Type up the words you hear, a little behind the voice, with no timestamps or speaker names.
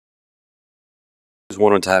Just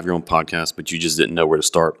wanted to have your own podcast, but you just didn't know where to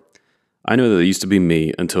start. I know that it used to be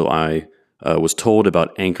me until I was told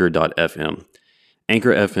about Anchor.fm.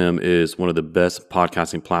 Anchor FM is one of the best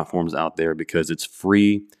podcasting platforms out there because it's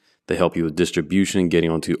free. They help you with distribution, getting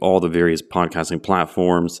onto all the various podcasting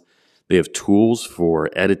platforms. They have tools for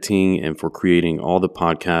editing and for creating all the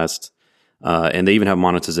podcasts, and they even have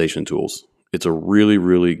monetization tools. It's a really,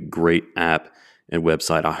 really great app and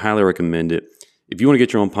website. I highly recommend it. If you want to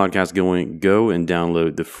get your own podcast going, go and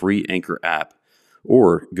download the free Anchor app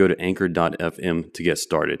or go to anchor.fm to get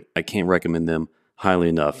started. I can't recommend them highly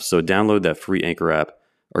enough. So download that free Anchor app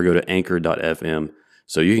or go to anchor.fm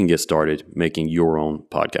so you can get started making your own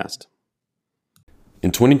podcast.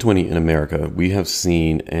 In 2020 in America, we have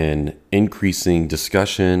seen an increasing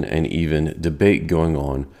discussion and even debate going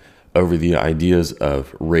on over the ideas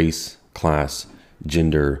of race, class,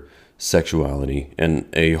 gender, sexuality, and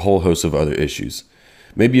a whole host of other issues.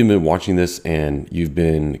 Maybe you've been watching this and you've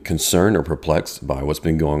been concerned or perplexed by what's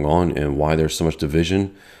been going on and why there's so much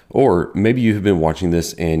division. Or maybe you've been watching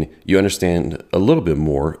this and you understand a little bit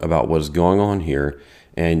more about what is going on here,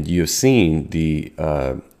 and you've seen the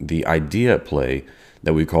idea at play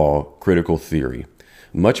that we call critical theory.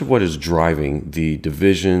 Much of what is driving the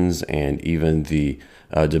divisions and even the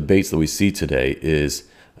debates that we see today is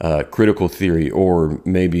critical theory, or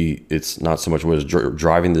maybe it's not so much what is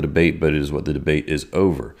driving the debate, but it is what the debate is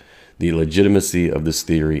over. The legitimacy of this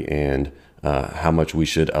theory and how much we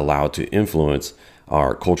should allow to influence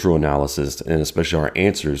our cultural analysis and especially our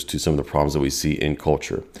answers to some of the problems that we see in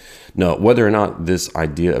culture. Now, whether or not this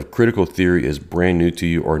idea of critical theory is brand new to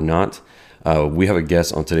you or not, we have a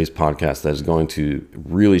guest on today's podcast that is going to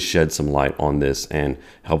really shed some light on this and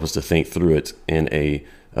help us to think through it in a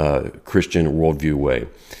Christian worldview way.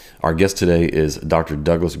 Our guest today is Dr.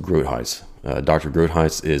 Douglas Groothuis. Dr.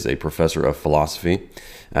 Groothuis is a professor of philosophy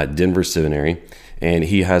at Denver Seminary, and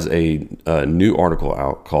he has a new article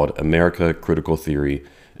out called America, Critical Theory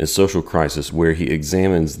and Social Crisis, where he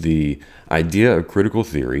examines the idea of critical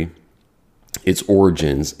theory, its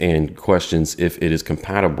origins, and questions if it is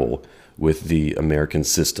compatible with the American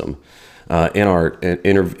system. In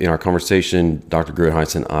our conversation, Dr.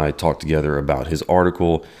 Groothuis and I talked together about his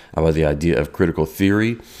article, about the idea of critical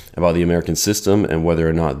theory, about the American system, and whether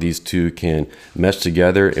or not these two can mesh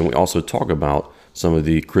together. And we also talk about some of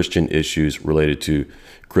the Christian issues related to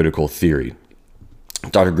critical theory.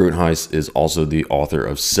 Dr. Groothuis is also the author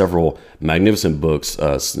of several magnificent books.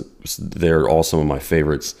 They're all some of my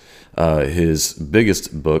favorites. His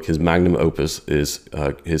biggest book, his magnum opus, is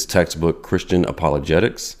his textbook, Christian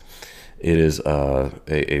Apologetics. It is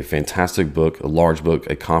a fantastic book, a large book,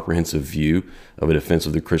 a comprehensive view of a defense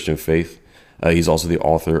of the Christian faith. He's also the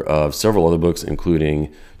author of several other books,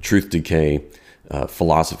 including Truth Decay,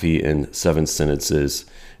 Philosophy in 7 Sentences,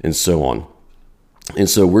 and so on. And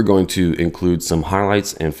so we're going to include some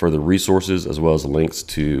highlights and further resources, as well as links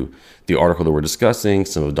to the article that we're discussing,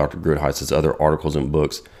 some of Dr. Groothuis' other articles and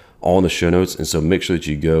books, all in the show notes. And so make sure that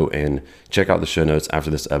you go and check out the show notes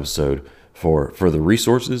after this episode for further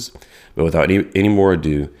resources. But without any more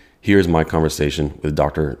ado, here's my conversation with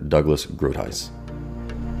Dr. Douglas Groothuis.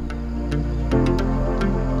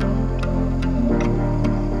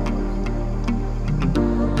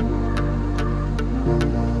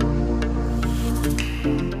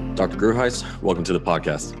 Dr. Groothuis, welcome to the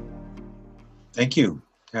podcast. Thank you.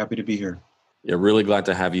 Happy to be here. Yeah, really glad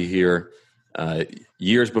to have you here.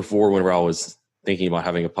 Years before, whenever I was thinking about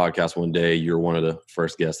having a podcast one day, you're one of the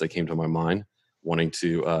first guests that came to my mind, wanting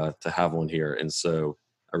to have one here. And so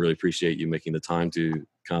I really appreciate you making the time to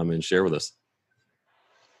come and share with us.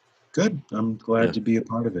 Good. I'm glad to be a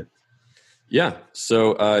part of it. Yeah.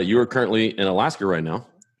 So you are currently in Alaska right now.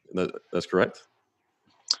 That's correct?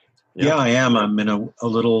 Yeah, I am. I'm in a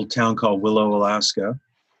little town called Willow, Alaska,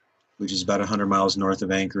 which is about 100 miles north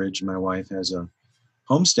of Anchorage. My wife has a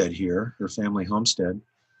homestead here, her family homestead.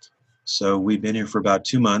 So we've been here for about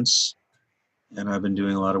 2 months, and I've been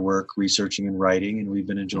doing a lot of work researching and writing, and we've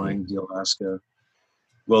been enjoying the Alaska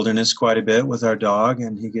wilderness quite a bit with our dog,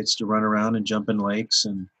 and he gets to run around and jump in lakes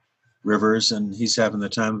and rivers, and he's having the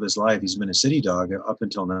time of his life. He's been a city dog up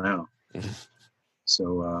until now.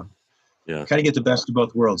 So kind of get the best of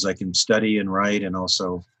both worlds. I can study and write and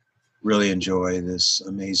also really enjoy this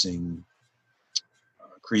amazing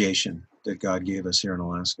creation that God gave us here in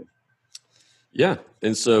Alaska. Yeah.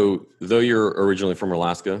 And so though you're originally from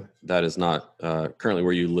Alaska, that is not currently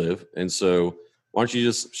where you live. And so why don't you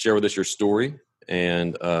just share with us your story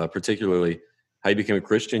and particularly how you became a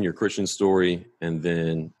Christian, your Christian story, and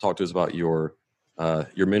then talk to us about your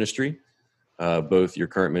ministry, both your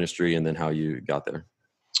current ministry and then how you got there.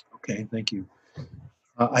 Okay, thank you.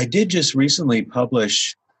 I did just recently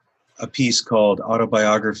publish a piece called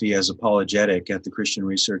Autobiography as Apologetic at the Christian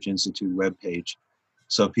Research Institute webpage.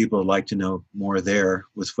 So if people would like to know more there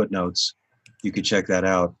with footnotes, you could check that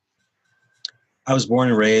out. I was born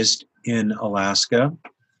and raised in Alaska,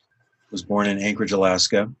 was born in Anchorage,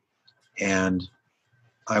 Alaska, and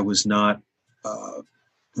I was not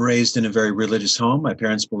raised in a very religious home. My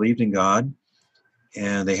parents believed in God,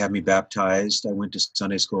 and they had me baptized. I went to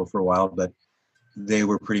Sunday school for a while, but they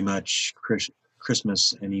were pretty much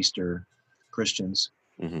Christmas and Easter Christians.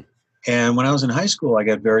 Mm-hmm. And when I was in high school, I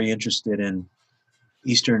got very interested in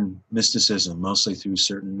Eastern mysticism, mostly through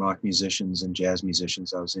certain rock musicians and jazz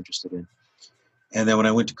musicians I was interested in. And then when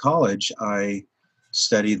I went to college, I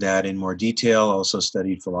studied that in more detail, also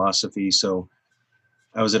studied philosophy. So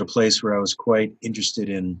I was at a place where I was quite interested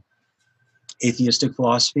in atheistic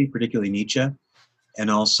philosophy, particularly Nietzsche, and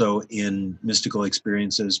also in mystical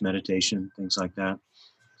experiences, meditation, things like that.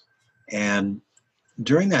 And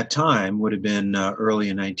during that time, would have been early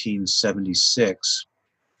in 1976,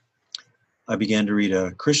 I began to read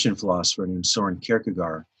a Christian philosopher named Soren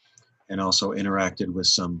Kierkegaard, and also interacted with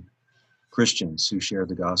some Christians who shared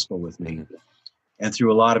the gospel with me. Mm-hmm. And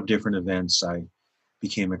through a lot of different events, I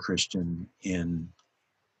became a Christian in,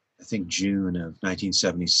 I think, June of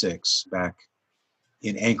 1976, back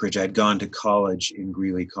in Anchorage. I'd gone to college in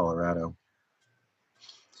Greeley, Colorado.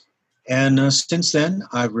 And since then,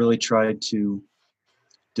 I've really tried to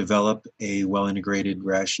develop a well-integrated,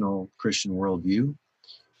 rational Christian worldview.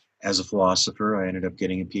 As a philosopher, I ended up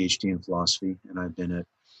getting a PhD in philosophy, and I've been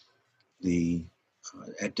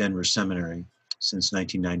at Denver Seminary since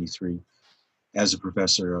 1993 as a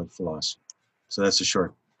professor of philosophy. So that's a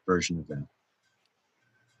short version of that.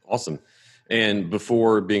 Awesome. And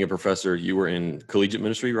before being a professor, you were in collegiate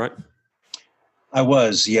ministry, right? I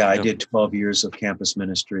was, yeah. I did 12 years of campus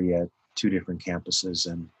ministry at 2 different campuses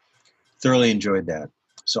and thoroughly enjoyed that.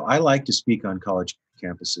 So I like to speak on college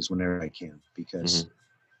campuses whenever I can, because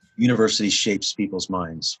university shapes people's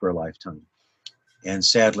minds for a lifetime. And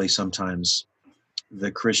sadly, sometimes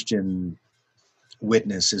the Christian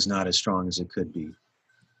witness is not as strong as it could be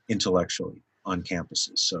intellectually on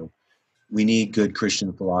campuses. So we need good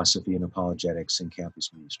Christian philosophy and apologetics in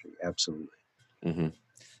campus ministry. Absolutely. Mm-hmm.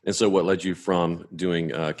 And so what led you from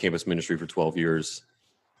doing campus ministry for 12 years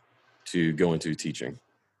to go into teaching?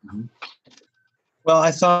 Mm-hmm. Well,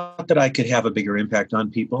 I thought that I could have a bigger impact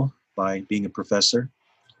on people by being a professor.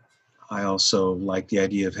 I also liked the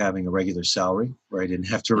idea of having a regular salary where I didn't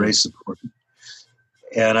have to raise support.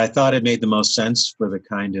 And I thought it made the most sense for the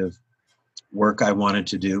kind of work I wanted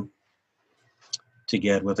to do to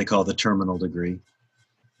get what they call the terminal degree.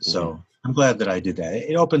 So I'm glad that I did that.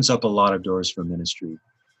 It opens up a lot of doors for ministry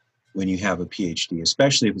when you have a PhD,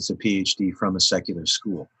 especially if it's a PhD from a secular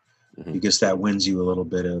school, because that wins you a little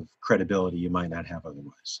bit of credibility you might not have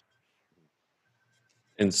otherwise.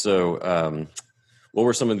 And so what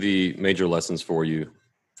were some of the major lessons for you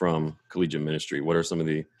from collegiate ministry? What are some of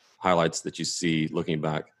the highlights that you see looking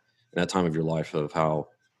back in that time of your life of how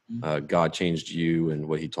God changed you and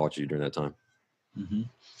what he taught you during that time? Mm-hmm.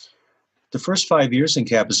 The first 5 years in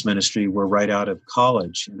campus ministry were right out of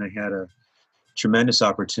college, and I had a tremendous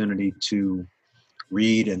opportunity to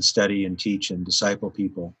read and study and teach and disciple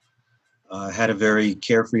people. I had a very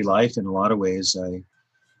carefree life in a lot of ways. I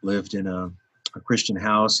lived in a Christian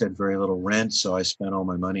house, had very little rent, so I spent all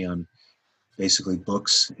my money on basically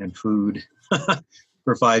books and food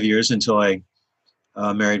for 5 years until I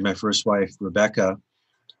married my first wife, Rebecca.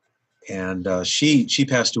 And she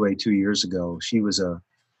passed away 2 years ago. She was a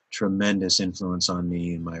tremendous influence on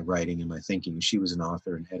me in my writing and my thinking. She was an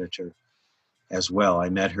author and editor as well. I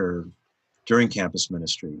met her during campus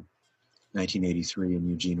ministry, 1983 in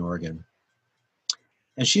Eugene, Oregon.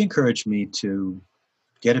 And she encouraged me to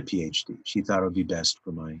get a PhD. She thought it would be best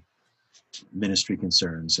for my ministry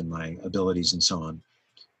concerns and my abilities and so on.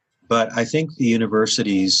 But I think the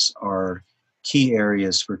universities are key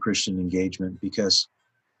areas for Christian engagement because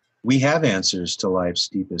we have answers to life's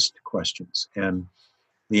deepest questions. And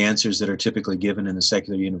the answers that are typically given in a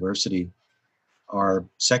secular university are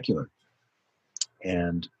secular.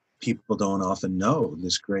 And people don't often know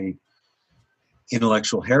this great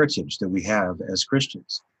intellectual heritage that we have as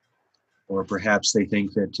Christians. Or perhaps they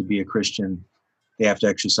think that to be a Christian, they have to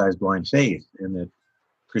exercise blind faith and that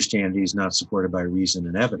Christianity is not supported by reason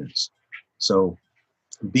and evidence. So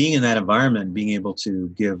being in that environment, being able to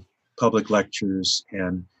give public lectures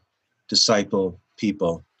and disciple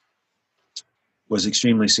people was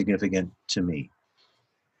extremely significant to me.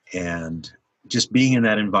 And just being in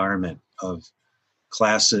that environment of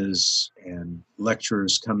classes and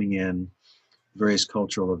lecturers coming in, various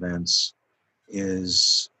cultural events,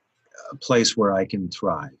 is a place where I can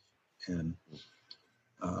thrive. And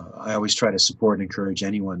I always try to support and encourage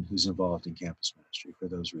anyone who's involved in campus ministry for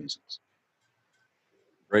those reasons.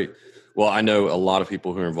 Great. Well, I know a lot of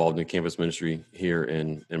people who are involved in campus ministry here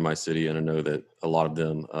in my city, and I know that a lot of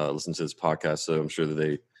them listen to this podcast, so I'm sure that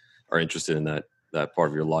they are interested in that part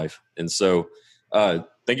of your life. And so,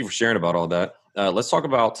 thank you for sharing about all that. Let's talk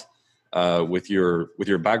about with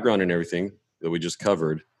your background and everything that we just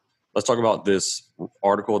covered. Let's talk about this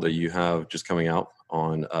article that you have just coming out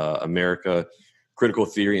on America, critical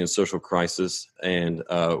theory and social crisis, and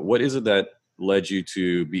what is it that led you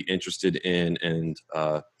to be interested in and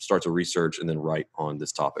start to research and then write on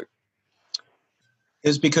this topic?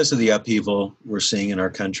 It's because of the upheaval we're seeing in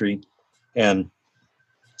our country. And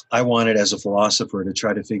I wanted, as a philosopher, to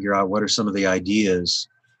try to figure out what are some of the ideas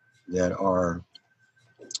that are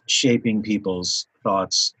shaping people's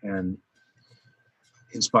thoughts and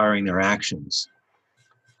inspiring their actions.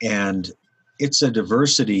 And it's a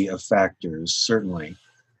diversity of factors, certainly.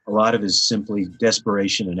 A lot of it is simply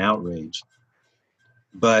desperation and outrage.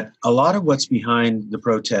 But a lot of what's behind the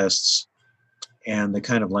protests and the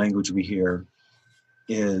kind of language we hear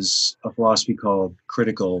is a philosophy called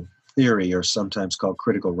critical theory, or sometimes called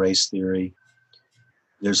critical race theory.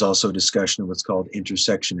 There's also a discussion of what's called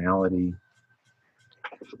intersectionality.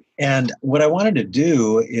 And what I wanted to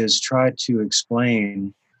do is try to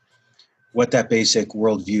explain what that basic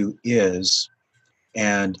worldview is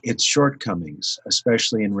and its shortcomings,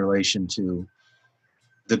 especially in relation to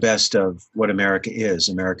the best of what America is,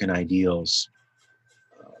 American ideals,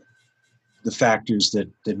 the factors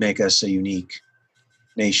that make us a unique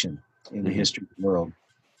nation in the history of the world.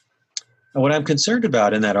 And what I'm concerned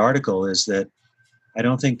about in that article is that I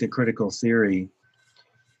don't think that critical theory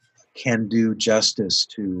can do justice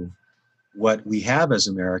to what we have as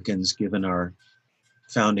Americans, given our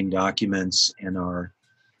founding documents and our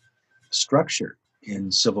structure in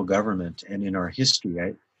civil government and in our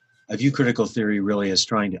history. I view critical theory really as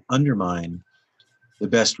trying to undermine the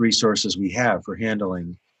best resources we have for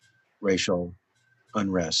handling racial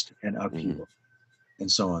unrest and upheaval and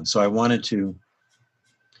so on. So I wanted to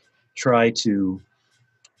try to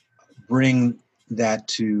bring that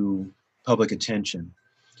to public attention.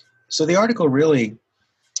 So the article really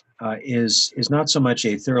is not so much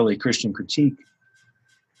a thoroughly Christian critique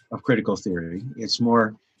of critical theory. It's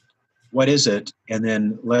more, what is it? And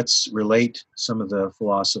then let's relate some of the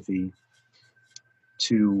philosophy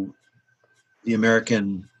to the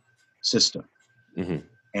American system.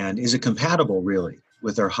 And is it compatible really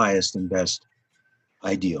with our highest and best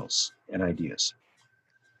ideals and ideas?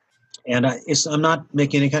 And I'm not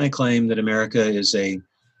making any kind of claim that America is a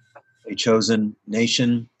chosen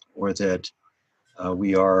nation, or that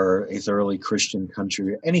we are a thoroughly Christian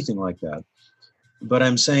country, or anything like that. But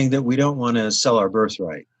I'm saying that we don't want to sell our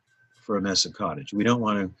birthright for a mess of cottage. We don't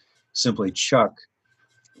want to simply chuck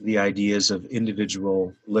the ideas of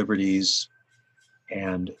individual liberties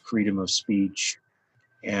and freedom of speech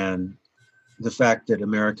and the fact that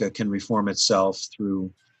America can reform itself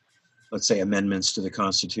through, let's say, amendments to the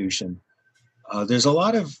Constitution. There's a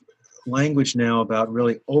lot of language now about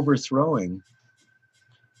really overthrowing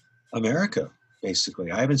America,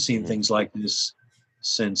 basically. I haven't seen things like this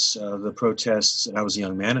since the protests, and I was a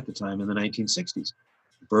young man at the time, in the 1960s.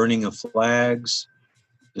 Burning of flags,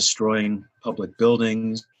 destroying public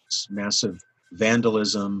buildings, massive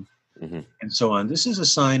vandalism, and so on. This is a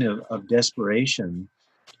sign of desperation,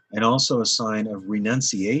 and also a sign of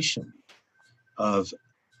renunciation of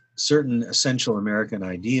certain essential American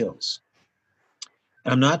ideals.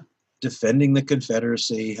 I'm not defending the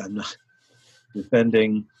Confederacy. I'm not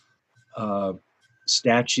defending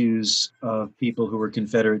statues of people who were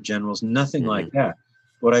Confederate generals, nothing like that.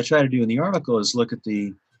 What I try to do in the article is look at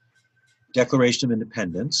the Declaration of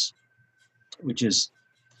Independence, which is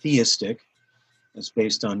theistic. It's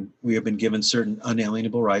based on, we have been given certain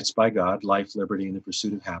unalienable rights by God, life, liberty, and the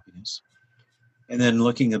pursuit of happiness. And then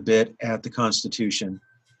looking a bit at the Constitution,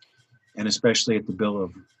 and especially at the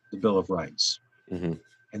Bill of Rights, and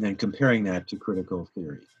then comparing that to critical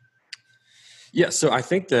theory. Yeah, so I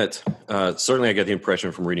think that certainly I get the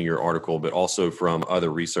impression from reading your article, but also from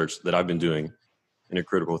other research that I've been doing in a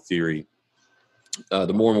critical theory.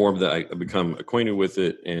 The more and more that I become acquainted with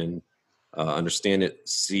it and understand it,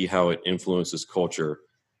 see how it influences culture,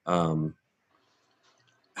 how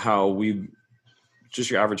we, just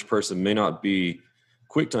your average person, may not be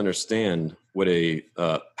quick to understand what a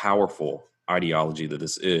powerful ideology that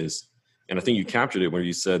this is. And I think you captured it when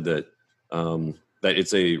you said that that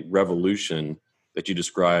it's a revolution that you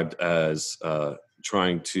described as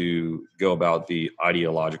trying to go about the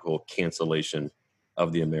ideological cancellation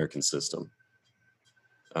of the American system.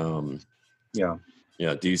 Um, Yeah.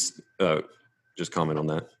 yeah. Do you just comment on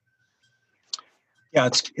that? Yeah,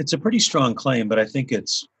 it's a pretty strong claim, but I think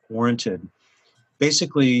it's warranted.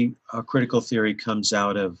 Basically, critical theory comes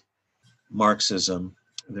out of Marxism.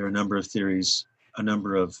 There are a number of theories, a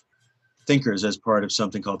number of thinkers as part of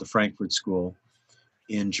something called the Frankfurt School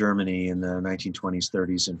in Germany in the 1920s,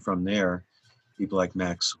 30s, and from there, people like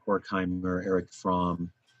Max Horkheimer, Erich Fromm,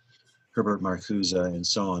 Herbert Marcuse, and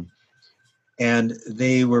so on. And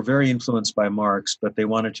they were very influenced by Marx, but they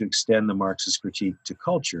wanted to extend the Marxist critique to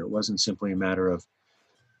culture. It wasn't simply a matter of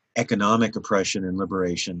economic oppression and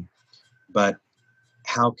liberation, but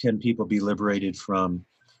how can people be liberated from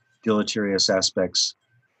deleterious aspects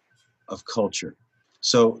of culture?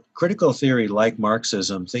 So critical theory, like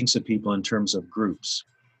Marxism, thinks of people in terms of groups.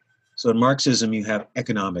 So in Marxism, you have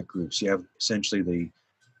economic groups. You have essentially the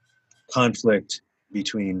conflict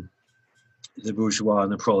between the bourgeois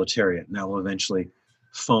and the proletariat, and that will eventually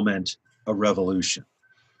foment a revolution.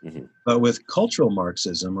 Mm-hmm. But with cultural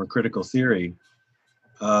Marxism or critical theory,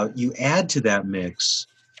 you add to that mix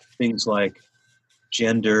things like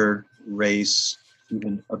gender, race,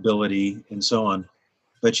 even ability, and so on.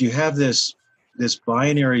 But you have this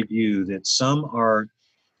binary view that some are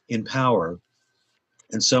in power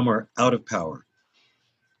and some are out of power.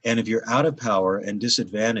 And if you're out of power and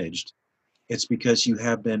disadvantaged, it's because you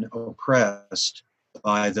have been oppressed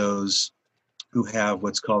by those who have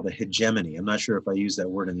what's called a hegemony. I'm not sure if I used that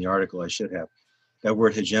word in the article, I should have. That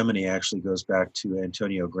word hegemony actually goes back to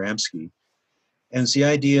Antonio Gramsci. And it's the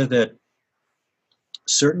idea that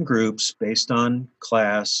certain groups, based on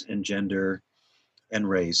class and gender and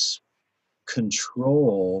race,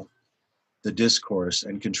 control the discourse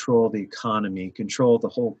and control the economy, control the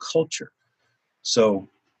whole culture. So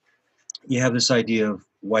you have this idea of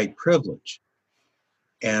white privilege.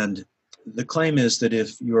 And the claim is that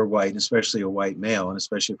if you're white, and especially a white male, and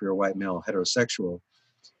especially if you're a white male heterosexual,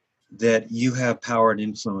 that you have power and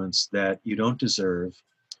influence that you don't deserve,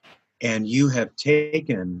 and you have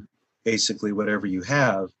taken basically whatever you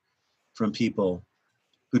have from people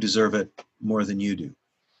who deserve it more than you do.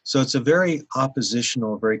 So it's a very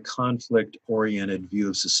oppositional, very conflict oriented view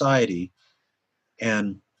of society.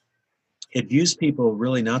 And it views people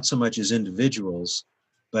really not so much as individuals,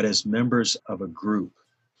 but as members of a group.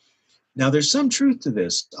 Now, there's some truth to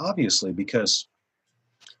this, obviously, because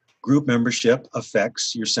group membership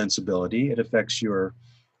affects your sensibility, it affects your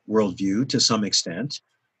worldview to some extent,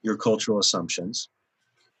 your cultural assumptions.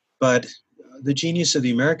 But the genius of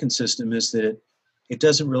the American system is that it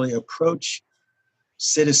doesn't really approach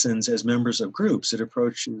citizens as members of groups. It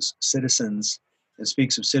approaches citizens and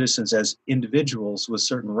speaks of citizens as individuals with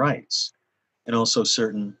certain rights and also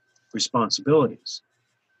certain responsibilities.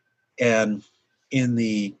 And in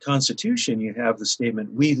the Constitution, you have the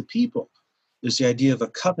statement, we the people. There's the idea of a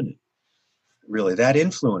covenant, really. That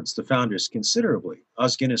influenced the founders considerably.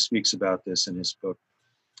 Os Guinness speaks about this in his book,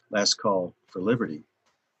 Last Call for Liberty.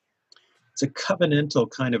 It's a covenantal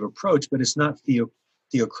kind of approach, but it's not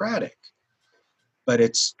theocratic, but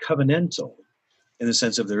it's covenantal in the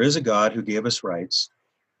sense of there is a God who gave us rights,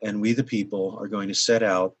 and we the people are going to set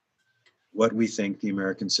out what we think the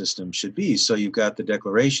American system should be. So you've got the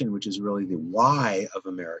Declaration, which is really the why of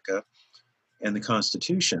America, and the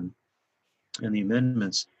Constitution and the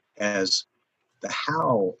amendments as the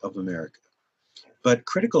how of America. But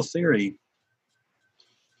critical theory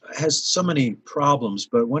has so many problems,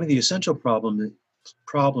 but one of the essential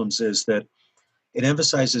problems is that it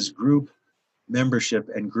emphasizes group membership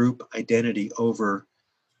and group identity over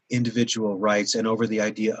individual rights and over the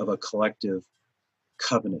idea of a collective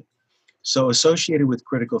covenant. So associated with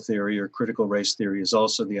critical theory or critical race theory is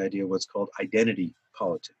also the idea of what's called identity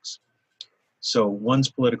politics. So one's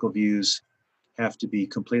political views have to be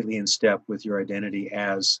completely in step with your identity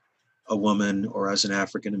as a woman or as an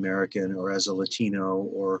African American or as a Latino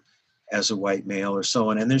or as a white male or so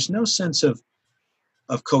on. And there's no sense of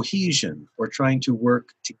cohesion or trying to work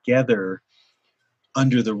together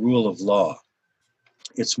under the rule of law.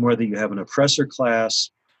 It's more that you have an oppressor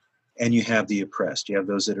class and you have the oppressed. You have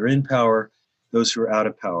those that are in power, those who are out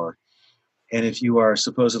of power. And if you are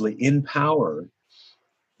supposedly in power,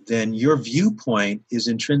 then your viewpoint is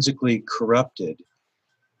intrinsically corrupted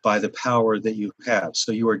by the power that you have.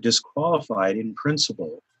 So you are disqualified in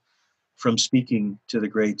principle from speaking to the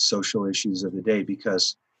great social issues of the day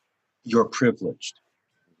because you're privileged.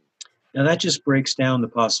 Now that just breaks down the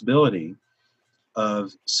possibility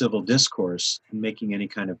of civil discourse and making any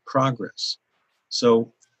kind of progress.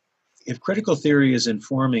 So if critical theory is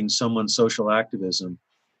informing someone's social activism,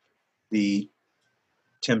 the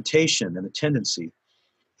temptation and the tendency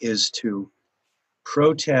is to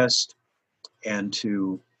protest and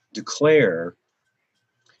to declare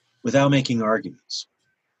without making arguments.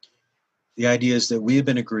 The idea is that we have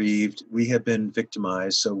been aggrieved, we have been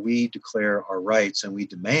victimized, so we declare our rights and we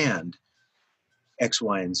demand X,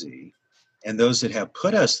 Y, and Z. And those that have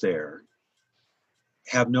put us there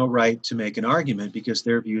have no right to make an argument because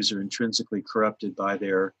their views are intrinsically corrupted by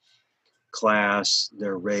their class,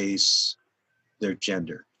 their race, their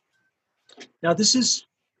gender. Now, this is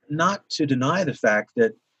not to deny the fact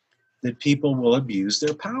that people will abuse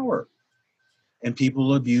their power, and people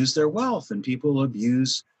will abuse their wealth, and people will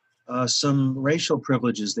abuse some racial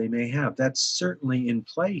privileges they may have. That's certainly in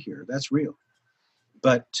play here. That's real.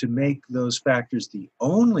 But to make those factors the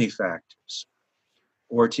only factors,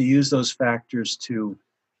 or to use those factors to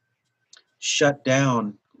shut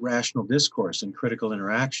down rational discourse and critical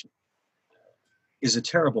interaction, is a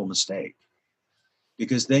terrible mistake,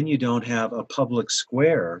 because then you don't have a public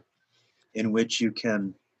square in which you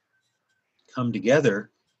can come together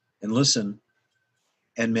and listen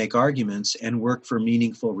and make arguments and work for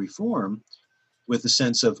meaningful reform with the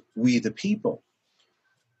sense of we the people.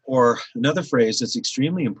 Or another phrase that's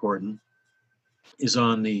extremely important is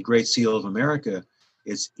on the Great Seal of America.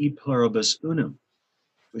 It's e pluribus unum,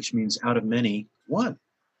 which means out of many, one,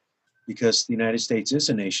 because the United States is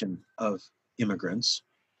a nation of immigrants,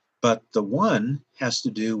 but the one has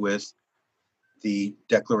to do with the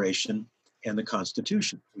Declaration and the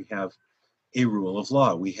Constitution. We have a rule of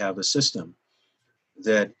law. We have a system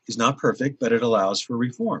that is not perfect, but it allows for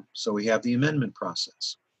reform. So we have the amendment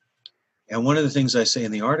process. And one of the things I say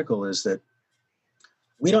in the article is that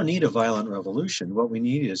we don't need a violent revolution. What we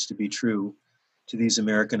need is to be true to these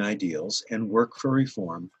American ideals and work for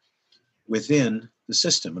reform within the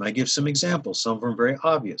system. And I give some examples. Some of them are very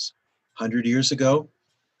obvious. 100 years ago,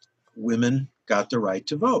 women got the right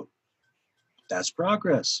to vote. That's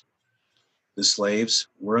progress. The slaves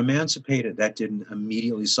were emancipated. That didn't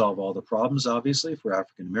immediately solve all the problems, obviously, for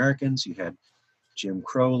African Americans. You had Jim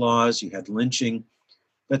Crow laws, you had lynching.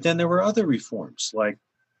 But then there were other reforms, like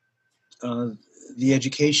the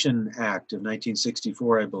Education Act of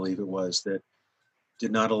 1964, I believe it was, that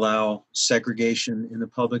did not allow segregation in the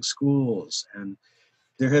public schools. And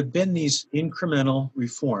there have been these incremental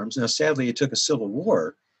reforms. Now, sadly, it took a civil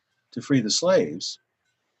war to free the slaves,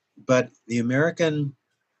 but the American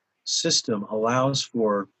system allows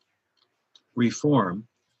for reform,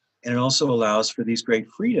 and it also allows for these great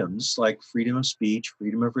freedoms like freedom of speech,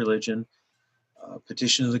 freedom of religion,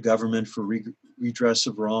 petition of the government for redress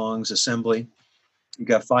of wrongs, assembly. You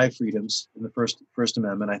got 5 freedoms in the First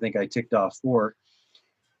Amendment. I think I ticked off 4.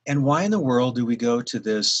 And why in the world do we go to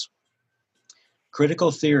this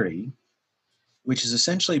critical theory, which is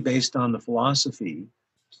essentially based on the philosophy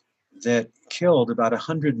that killed about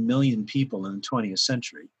 100 million people in the 20th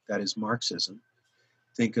century? That is Marxism.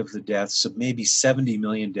 Think of the deaths of maybe 70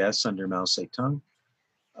 million deaths under Mao Zedong,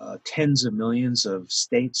 tens of millions of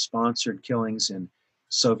state-sponsored killings in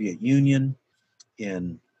Soviet Union,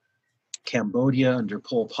 in Cambodia under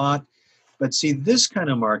Pol Pot. But see, this kind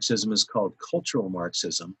of Marxism is called cultural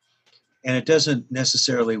Marxism, and it doesn't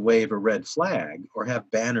necessarily wave a red flag or have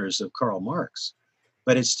banners of Karl Marx,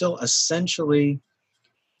 but it's still essentially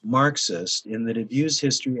Marxist in that it views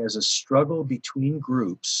history as a struggle between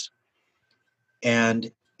groups,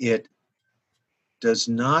 and it does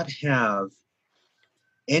not have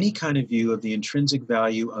any kind of view of the intrinsic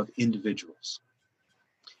value of individuals.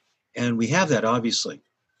 And we have that, obviously,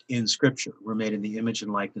 in Scripture. We're made in the image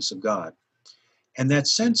and likeness of God. And that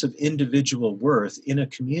sense of individual worth in a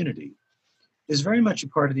community is very much a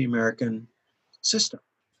part of the American system.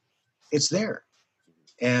 It's there.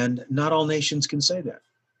 And not all nations can say that.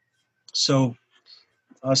 So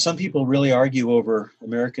some people really argue over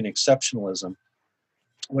American exceptionalism.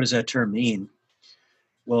 What does that term mean?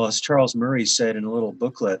 Well, as Charles Murray said in a little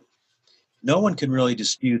booklet, no one can really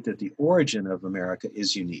dispute that the origin of America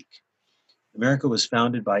is unique. America was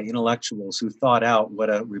founded by intellectuals who thought out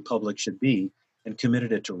what a republic should be and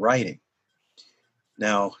committed it to writing.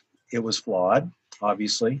 Now, it was flawed,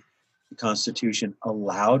 obviously. The Constitution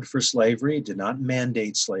allowed for slavery, it did not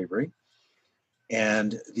mandate slavery.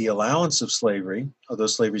 And the allowance of slavery, although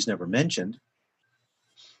slavery is never mentioned,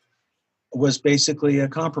 was basically a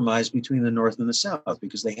compromise between the North and the South,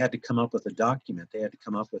 because they had to come up with a document. They had to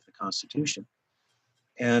come up with a Constitution.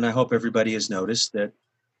 And I hope everybody has noticed that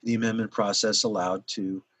the amendment process allowed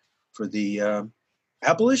for the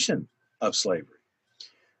abolition of slavery.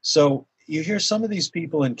 So you hear some of these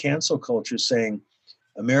people in cancel culture saying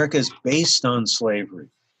America is based on slavery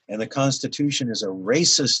and the Constitution is a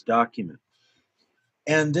racist document.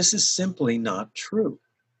 And this is simply not true.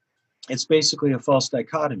 It's basically a false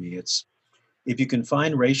dichotomy. It's If you can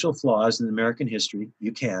find racial flaws in American history,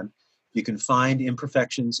 you can. You can find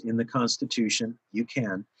imperfections in the Constitution, you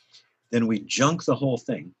can. Then we junk the whole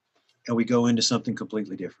thing and we go into something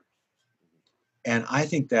completely different. And I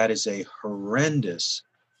think that is a horrendous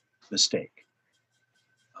mistake.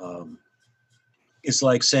 It's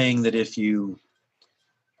like saying that if you're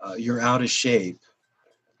out of shape,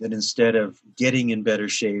 that instead of getting in better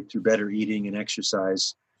shape through better eating and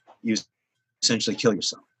exercise, you essentially kill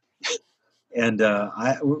yourself. And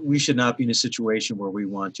we should not be in a situation where we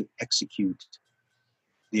want to execute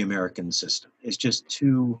the American system. It's just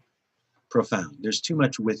too profound. There's too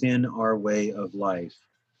much within our way of life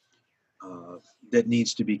that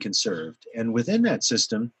needs to be conserved. And within that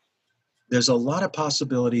system, there's a lot of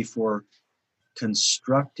possibility for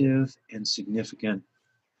constructive and significant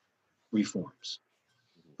reforms.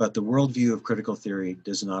 But the worldview of critical theory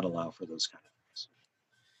does not allow for those kind of things.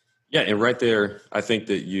 Yeah, and right there, I think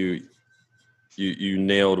that you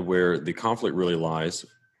nailed where the conflict really lies,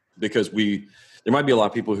 because there might be a lot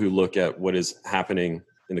of people who look at what is happening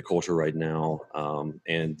in the culture right now,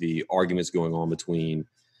 and the arguments going on between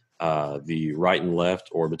the right and left,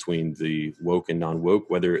 or between the woke and non-woke,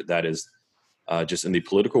 whether that is just in the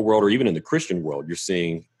political world or even in the Christian world. You're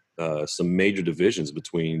seeing some major divisions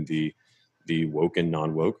between the woke and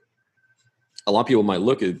non-woke. A lot of people might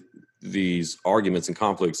look at these arguments and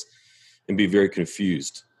conflicts and be very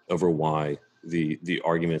confused over why the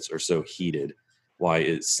arguments are so heated, why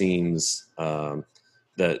it seems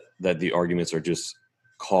that the arguments are just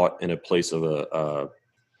caught in a place of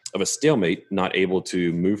a stalemate, not able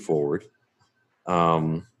to move forward,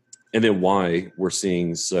 and then why we're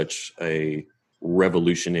seeing such a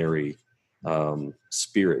revolutionary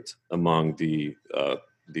spirit among the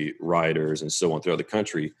rioters and so on throughout the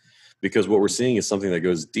country, because what we're seeing is something that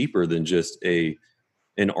goes deeper than just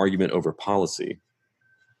an argument over policy.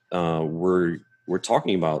 We're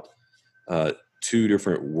talking about two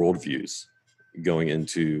different worldviews going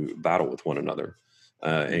into battle with one another,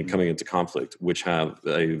 and coming into conflict, which have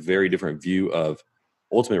a very different view of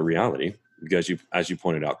ultimate reality. Because as you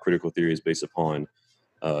pointed out, critical theory is based upon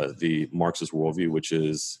the Marxist worldview, which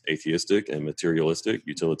is atheistic and materialistic,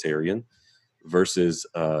 utilitarian, versus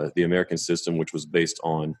the American system, which was based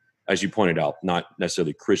on, as you pointed out, not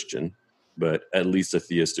necessarily Christian, but at least a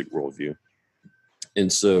theistic worldview.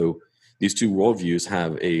 And so these two worldviews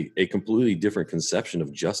have a completely different conception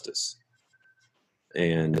of justice.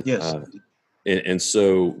 And yes. And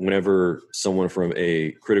so whenever someone from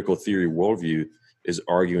a critical theory worldview is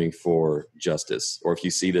arguing for justice, or if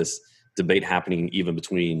you see this debate happening even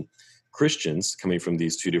between Christians coming from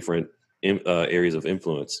these two different areas of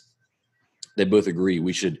influence, they both agree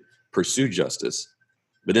we should pursue justice,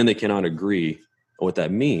 but then they cannot agree on what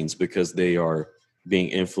that means, because they are being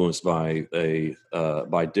influenced by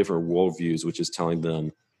by different worldviews, which is telling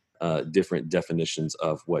them different definitions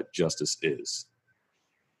of what justice is.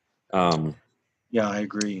 Yeah, I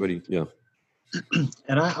agree. Yeah.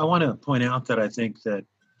 And I want to point out that I think that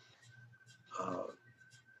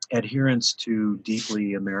adherence to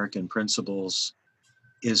deeply American principles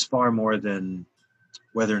is far more than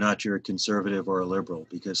whether or not you're a conservative or a liberal,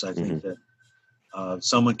 because I think that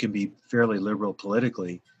someone can be fairly liberal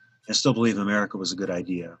politically and still believe America was a good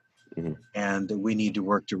idea, and that we need to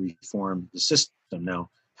work to reform the system. Now,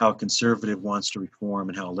 how a conservative wants to reform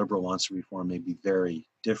and how a liberal wants to reform may be very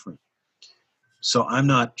different. So I'm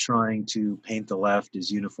not trying to paint the left as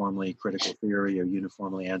uniformly critical theory or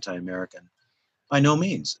uniformly anti-American. By no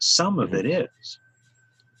means. Some of it is,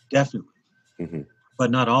 definitely, but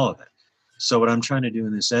not all of it. So what I'm trying to do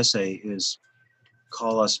in this essay is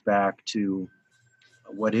call us back to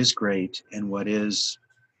what is great and what is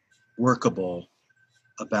workable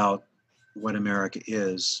about what America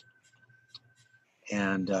is,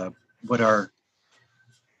 and what our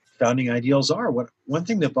founding ideals are. One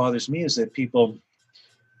thing that bothers me is that people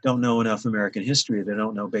don't know enough American history. They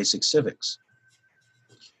don't know basic civics.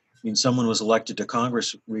 I mean, someone was elected to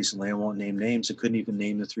Congress recently, I won't name names, who couldn't even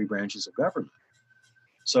name the three branches of government.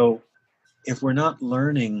 So if we're not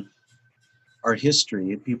learning our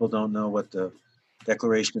history, if people don't know what the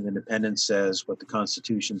Declaration of Independence says, what the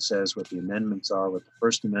Constitution says, what the amendments are, what the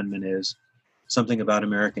First Amendment is, something about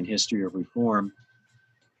American history of reform,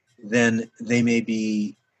 then they may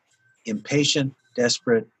be impatient,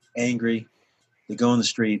 desperate, angry. They go in the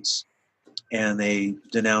streets and they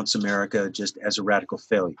denounce America just as a radical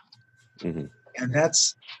failure. And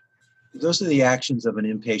those are the actions of an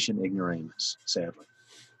impatient ignoramus, sadly.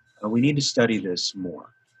 We need to study this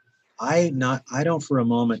more. I don't for a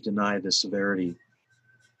moment deny the severity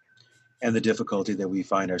and the difficulty that we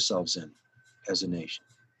find ourselves in as a nation.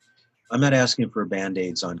 I'm not asking for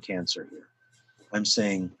Band-Aids on cancer here. I'm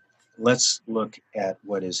saying, let's look at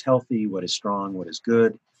what is healthy, what is strong, what is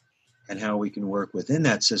good, and how we can work within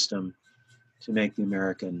that system to make the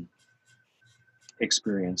American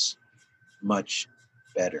experience much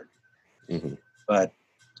better. Mm-hmm. But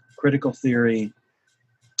critical theory,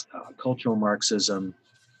 cultural Marxism,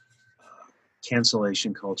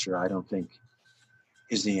 cancellation culture, I don't think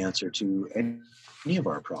is the answer to any of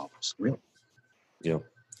our problems, really. Yeah.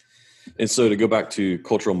 And so to go back to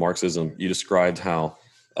cultural Marxism, you described how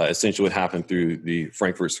essentially what happened through the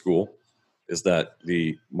Frankfurt School is that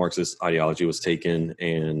the Marxist ideology was taken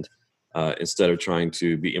and instead of trying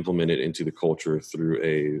to be implemented into the culture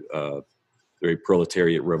through a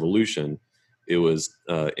proletariat revolution, it was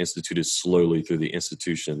instituted slowly through the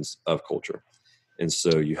institutions of culture. And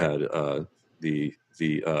so you had the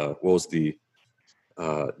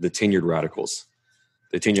tenured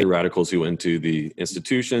radicals, who went into the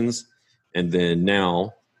institutions, and then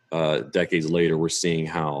now, decades later, we're seeing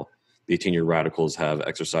how the tenured radicals have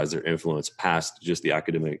exercised their influence past just the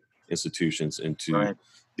academic institutions into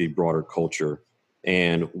the broader culture.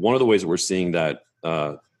 And one of the ways that we're seeing that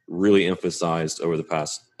really emphasized over the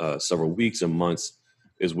past several weeks and months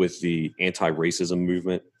is with the anti-racism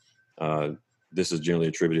movement. This is generally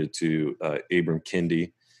attributed to Ibram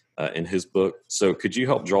Kendi in his book. So could you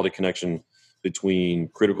help draw the connection between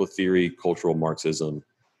critical theory, cultural Marxism,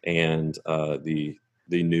 and the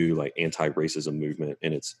new like anti-racism movement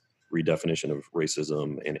and its redefinition of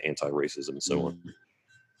racism and anti-racism and so on?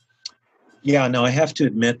 Yeah, no, I have to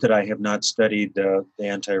admit that I have not studied the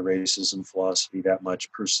anti-racism philosophy that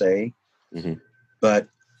much per se. Mm-hmm. But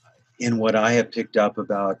in what I have picked up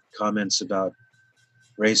about comments about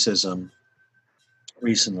racism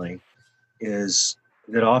recently is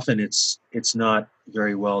that often it's not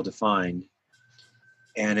very well defined,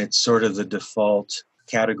 and it's sort of the default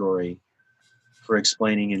category for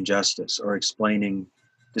explaining injustice or explaining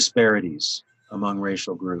disparities among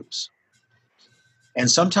racial groups. And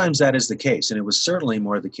sometimes that is the case, and it was certainly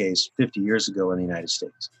more the case 50 years ago in the United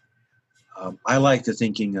States. I like the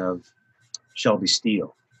thinking of Shelby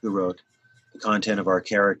Steele, who wrote The Content of Our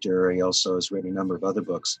Character. He also has written a number of other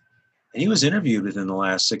books. And he was interviewed within the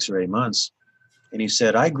last 6 or 8 months, and he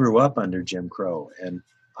said, I grew up under Jim Crow, and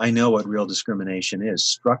I know what real discrimination is,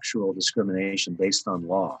 structural discrimination based on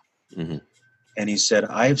law. Mm-hmm. And he said,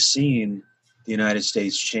 I've seen the United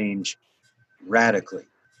States change radically.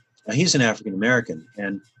 Now, he's an African American,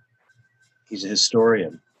 and he's a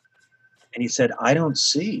historian. And he said, I don't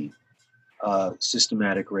see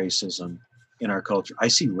systematic racism in our culture. I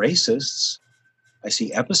see racists, I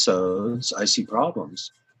see episodes, I see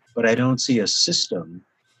problems, but I don't see a system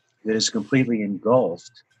that is completely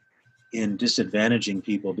engulfed in disadvantaging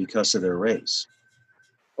people because of their race.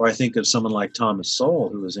 Or I think of someone like Thomas Sowell,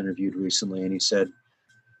 who was interviewed recently, and he said,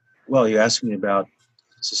 well, you asked me about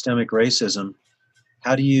systemic racism.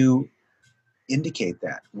 How do you indicate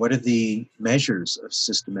that? What are the measures of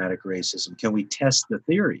systematic racism? Can we test the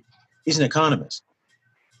theory? He's an economist.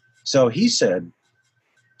 So he said,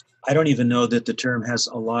 I don't even know that the term has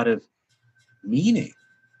a lot of meaning.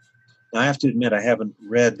 Now, I have to admit, I haven't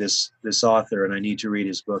read this author, and I need to read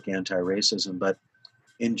his book, Anti-Racism. But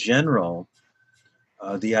in general,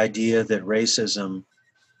 the idea that racism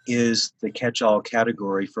is the catch-all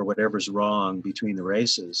category for whatever's wrong between the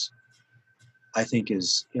races, I think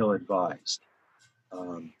is ill-advised.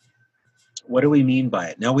 What do we mean by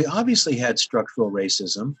it? Now, we obviously had structural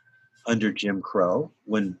racism under Jim Crow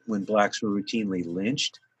when blacks were routinely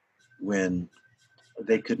lynched, when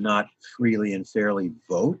they could not freely and fairly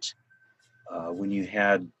vote, when you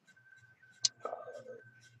had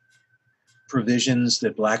provisions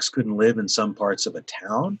that blacks couldn't live in some parts of a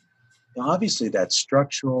town. Now, obviously, that's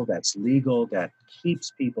structural, that's legal, that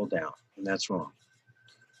keeps people down, and that's wrong.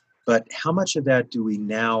 But how much of that do we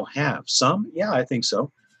now have? Some, yeah, I think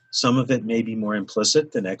so. Some of it may be more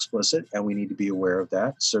implicit than explicit, and we need to be aware of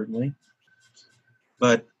that, certainly.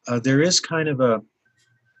 But there is kind of a,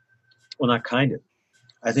 well, not kind of,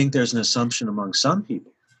 I think there's an assumption among some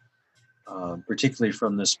people, particularly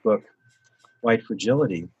from this book, White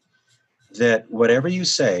Fragility, that whatever you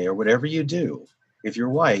say or whatever you do, if you're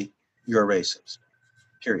white, you're a racist,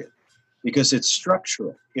 period. Because it's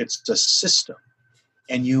structural, it's a system,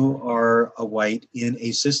 and you are a white in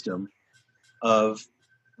a system of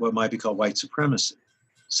what might be called white supremacy.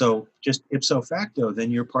 So just ipso facto, then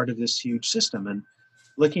you're part of this huge system. And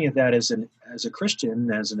looking at that as a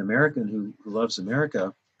Christian, as an American who loves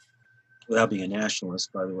America, without being a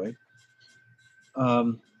nationalist, by the way,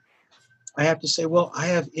 I have to say, well, I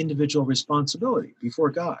have individual responsibility before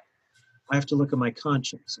God. I have to look at my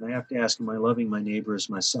conscience, and I have to ask, am I loving my neighbor as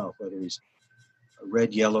myself, whether he's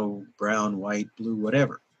red, yellow, brown, white, blue,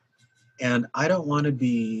 whatever. And I don't want to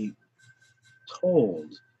be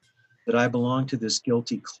told that I belong to this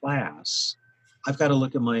guilty class. I've got to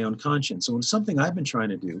look at my own conscience. So something I've been trying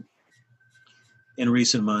to do in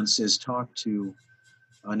recent months is talk to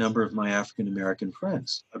a number of my African American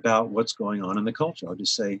friends about what's going on in the culture. I'll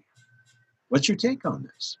just say, what's your take on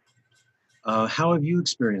this? How have you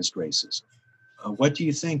experienced racism? What do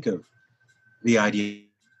you think of the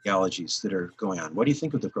ideologies that are going on? What do you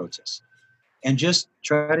think of the protests? And just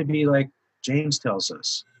try to be like James tells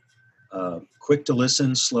us, quick to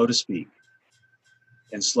listen, slow to speak,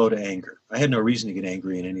 and slow to anger. I had no reason to get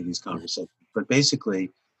angry in any of these conversations, but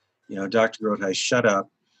basically, Dr. Groothuis, shut up,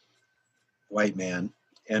 white man,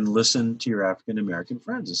 and listen to your African American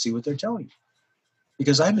friends and see what they're telling you.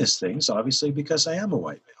 Because I miss things, obviously, because I am a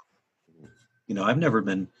white male. I've never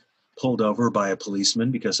been pulled over by a policeman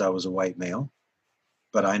because I was a white male,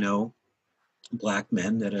 but I know black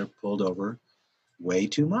men that are pulled over way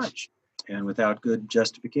too much and without good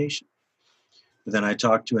justification. But then I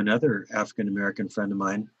talked to another African American friend of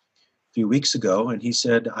mine a few weeks ago, and he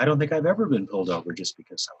said, I don't think I've ever been pulled over just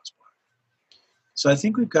because I was black. So I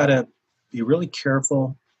think we've got to be really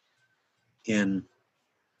careful in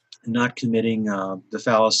not committing the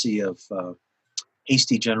fallacy of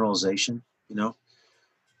hasty generalization,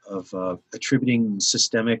 of attributing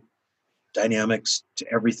systemic dynamics to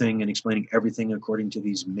everything and explaining everything according to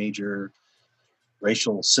these major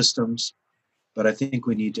racial systems. But I think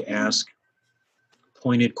we need to ask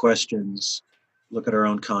pointed questions, look at our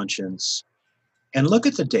own conscience, and look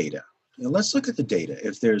at the data. Let's look at the data.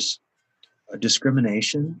 If there's a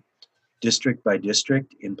discrimination district by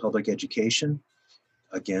district in public education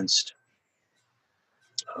against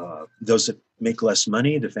those that make less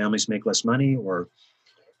money, the families make less money, or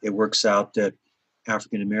it works out that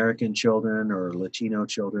African American children or Latino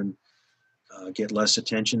children get less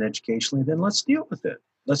attention educationally, then let's deal with it.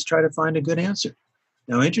 Let's try to find a good answer.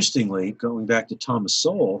 Now, interestingly, going back to Thomas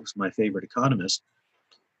Sowell, who's my favorite economist,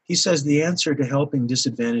 he says the answer to helping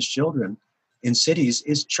disadvantaged children in cities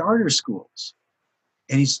is charter schools.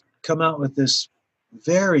 And he's come out with this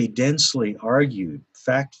very densely argued,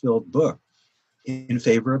 fact-filled book in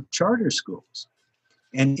favor of charter schools.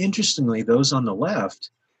 And interestingly, those on the left,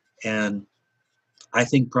 and I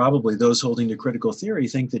think probably those holding to critical theory,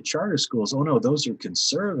 think that charter schools, oh no, those are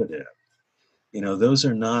conservative. Those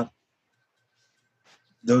are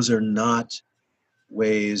not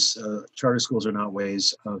ways, charter schools are not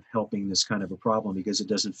ways of helping this kind of a problem because it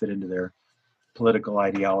doesn't fit into their political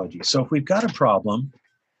ideology. So if we've got a problem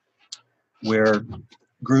where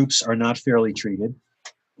groups are not fairly treated,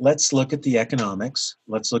 let's look at the economics,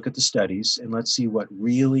 let's look at the studies, and let's see what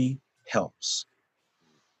really helps.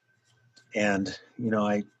 And,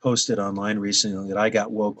 I posted online recently that I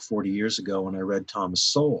got woke 40 years ago when I read Thomas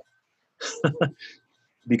Sowell,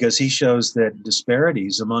 because he shows that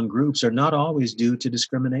disparities among groups are not always due to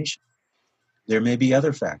discrimination. There may be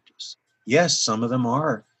other factors. Yes, some of them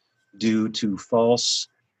are due to false,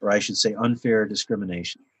 or I should say unfair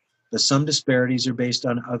discrimination. But some disparities are based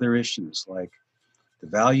on other issues, like the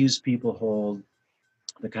values people hold,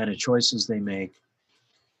 the kind of choices they make.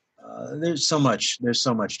 There's so much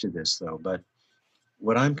to this, though. But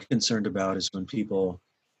what I'm concerned about is when people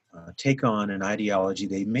take on an ideology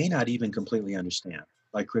they may not even completely understand,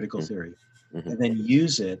 like critical theory, and then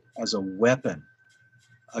use it as a weapon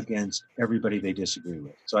against everybody they disagree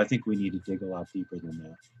with. So I think we need to dig a lot deeper than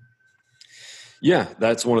that. Yeah,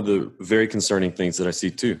 that's one of the very concerning things that I see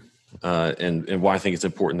too, and why I think it's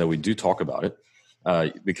important that we do talk about it,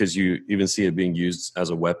 because you even see it being used as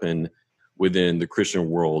a weapon within the Christian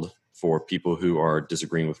world for people who are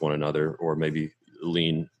disagreeing with one another or maybe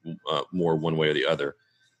lean more one way or the other.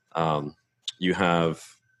 You have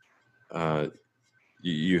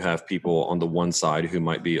people on the one side who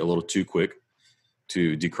might be a little too quick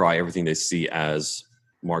to decry everything they see as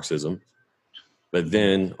Marxism, but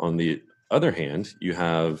then on the other hand, you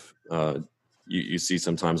have you see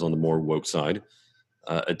sometimes on the more woke side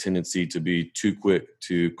a tendency to be too quick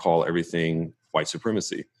to call everything white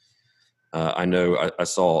supremacy. I know I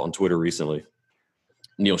saw on Twitter recently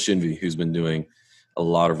Neil Shinvey, who's been doing a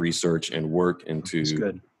lot of research and work into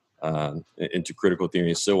critical theory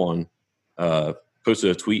and so on,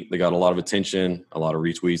 posted a tweet that got a lot of attention, a lot of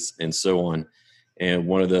retweets, and so on. And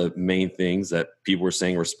one of the main things that people were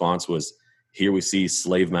saying in response was, "Here we see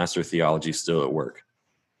slave master theology still at work."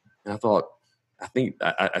 And I think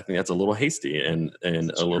that's a little hasty and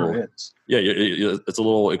a little, it's a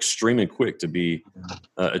little extreme and quick to be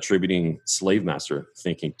attributing slave master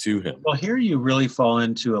thinking to him. Well, here you really fall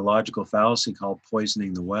into a logical fallacy called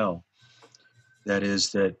poisoning the well. That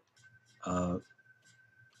is that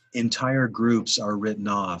entire groups are written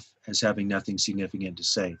off as having nothing significant to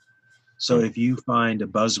say. So if you find a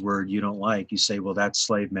buzzword you don't like, you say, well, that's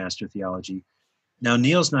slave master theology. Now,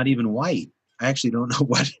 Neil's not even white. I actually don't know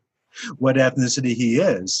what ethnicity he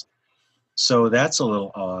is. So that's a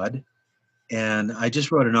little odd. And I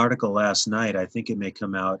just wrote an article last night. I think it may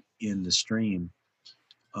come out in the stream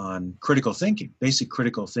on critical thinking, basic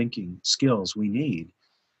critical thinking skills we need.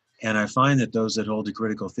 And I find that those that hold to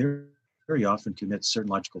critical theory often commit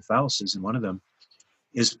certain logical fallacies. And one of them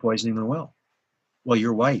is poisoning the well. Well,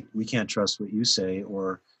 you're white. We can't trust what you say.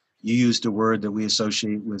 Or you used a word that we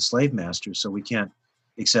associate with slave masters, so we can't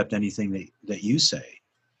accept anything that you say.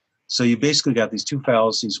 So you basically got these two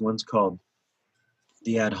fallacies. One's called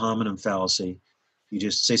the ad hominem fallacy. You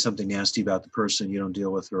just say something nasty about the person, you don't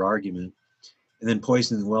deal with their argument. And then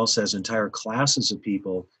poisoning the well says entire classes of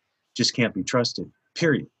people just can't be trusted,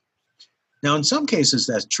 period. Now, in some cases,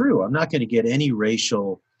 that's true. I'm not going to get any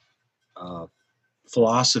racial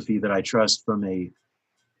philosophy that I trust from a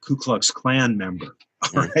Ku Klux Klan member.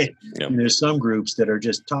 All right. Yep. And there's some groups that are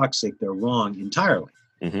just toxic. They're wrong entirely.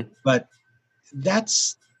 Mm-hmm. But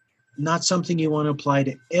that's not something you want to apply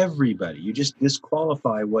to everybody. You just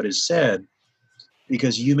disqualify what is said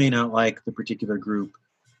because you may not like the particular group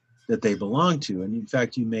that they belong to. And in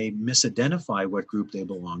fact, you may misidentify what group they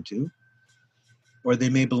belong to, or they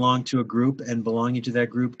may belong to a group and belonging to that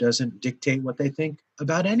group doesn't dictate what they think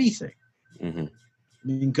about anything. Mm-hmm. I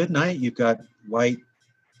mean, good night. You've got white,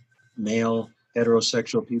 male,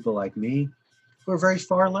 heterosexual people like me who are very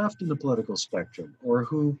far left in the political spectrum, or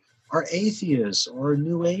who are atheists or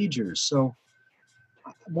New Agers. So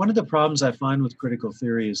one of the problems I find with critical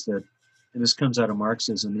theory is that, and this comes out of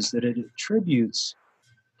Marxism, is that it attributes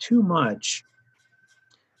too much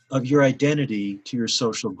of your identity to your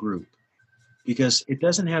social group, because it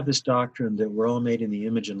doesn't have this doctrine that we're all made in the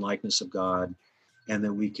image and likeness of God, and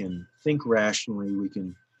that we can think rationally, we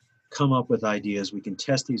can come up with ideas, we can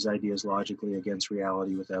test these ideas logically against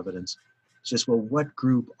reality with evidence. It's just, well, what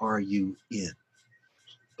group are you in?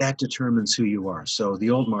 That determines who you are. So the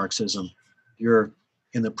old Marxism, you're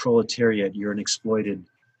in the proletariat, you're an exploited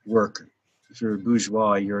worker. If you're a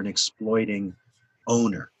bourgeois, you're an exploiting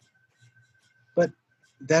owner. But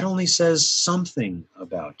that only says something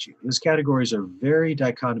about you. Those categories are very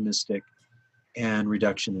dichotomistic and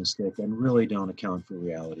reductionistic and really don't account for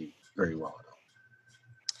reality very well at all.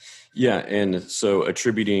 Yeah, and so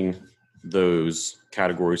attributing those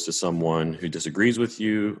categories to someone who disagrees with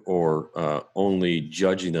you, or only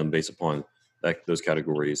judging them based upon those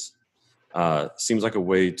categories, seems like a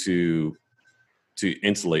way to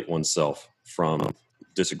insulate oneself from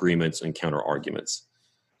disagreements and counter arguments.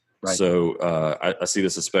 Right. So I see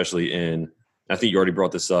this especially in, I think you already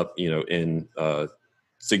brought this up, in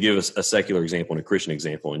to give us a secular example and a Christian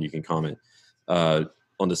example, and you can comment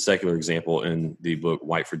on the secular example in the book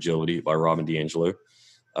White Fragility by Robin DiAngelo.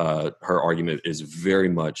 Her argument is very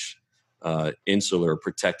much insular,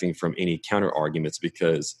 protecting from any counter arguments,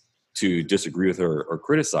 because to disagree with her or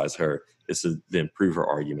criticize her is to then prove her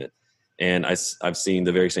argument. And I've seen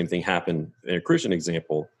the very same thing happen in a Christian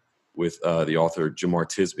example with the author Jemar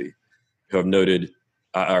Tisby, who I've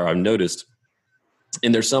noticed,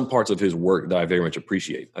 and there's some parts of his work that I very much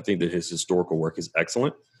appreciate. I think that his historical work is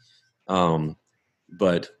excellent.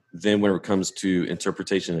 But then when it comes to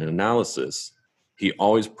interpretation and analysis, he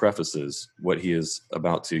always prefaces what he is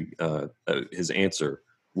about to, his answer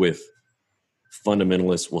with,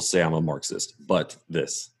 fundamentalists will say I'm a Marxist, but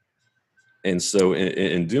this. And so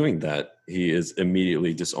in doing that, he is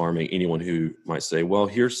immediately disarming anyone who might say, well,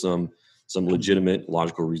 here's some legitimate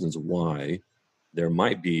logical reasons why there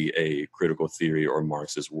might be a critical theory or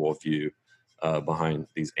Marxist worldview behind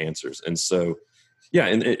these answers. And so, yeah,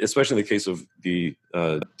 and especially in the case of the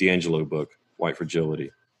DiAngelo book, White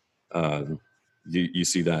Fragility, you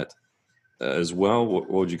see that as well. What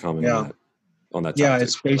would you comment on that topic? Yeah,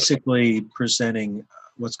 it's basically presenting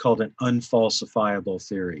what's called an unfalsifiable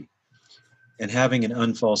theory. And having an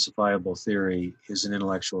unfalsifiable theory is an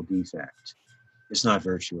intellectual defect. It's not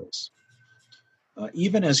virtuous.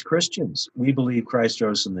 Even as Christians, we believe Christ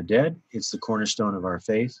rose from the dead. It's the cornerstone of our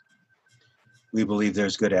faith. We believe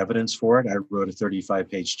there's good evidence for it. I wrote a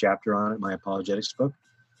 35-page chapter on it in my apologetics book.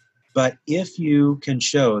 But if you can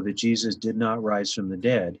show that Jesus did not rise from the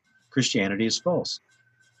dead, Christianity is false.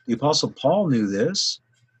 The Apostle Paul knew this.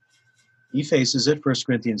 He faces it, 1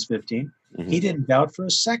 Corinthians 15. Mm-hmm. He didn't doubt for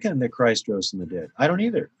a second that Christ rose from the dead. I don't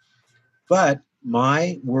either. But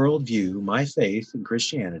my worldview, my faith in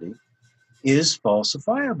Christianity is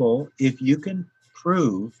falsifiable if you can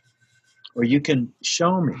prove, or you can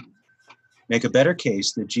show me, make a better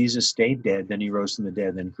case that Jesus stayed dead, then he rose from the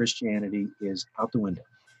dead, then Christianity is out the window.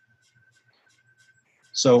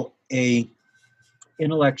 So a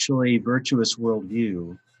intellectually virtuous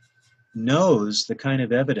worldview knows the kind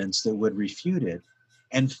of evidence that would refute it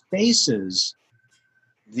and faces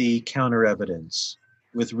the counter evidence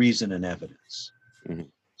with reason and evidence. Mm-hmm.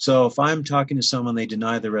 So if I'm talking to someone, they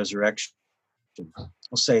deny the resurrection,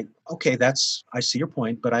 I'll say, okay, I see your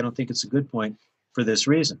point, but I don't think it's a good point for this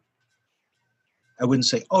reason. I wouldn't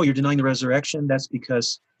say, oh, you're denying the resurrection. That's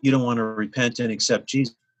because you don't want to repent and accept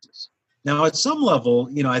Jesus. Now, at some level,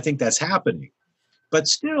 I think that's happening. But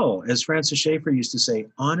still, as Francis Schaeffer used to say,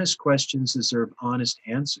 honest questions deserve honest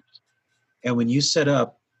answers. And when you set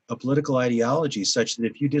up a political ideology such that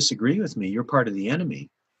if you disagree with me, you're part of the enemy,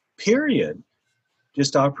 period,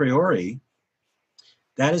 just a priori,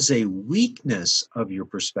 that is a weakness of your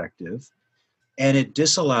perspective, and it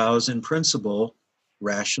disallows, in principle,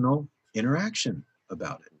 rational interaction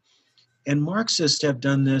about it. And Marxists have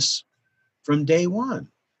done this from day one.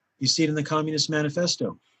 You see it in the Communist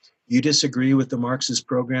Manifesto. You disagree with the Marxist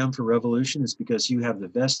program for revolution, it's because you have the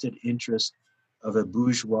vested interest of a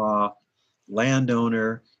bourgeois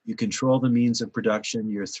landowner. You control the means of production.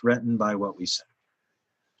 You're threatened by what we say.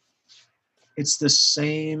 It's the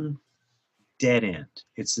same dead end.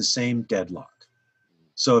 It's the same deadlock.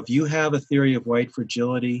 So if you have a theory of white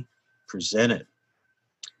fragility, present it,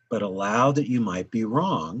 but allow that you might be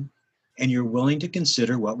wrong, and you're willing to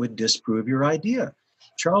consider what would disprove your idea.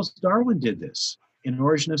 Charles Darwin did this in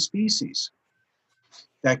Origin of Species.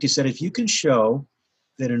 In fact, he said, if you can show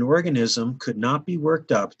that an organism could not be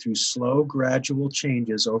worked up through slow, gradual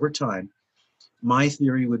changes over time, my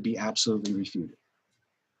theory would be absolutely refuted.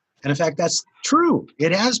 And in fact, that's true.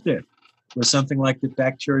 It has been with something like the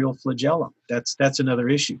bacterial flagellum. That's another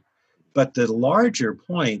issue. But the larger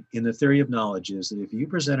point in the theory of knowledge is that if you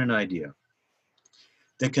present an idea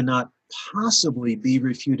that cannot possibly be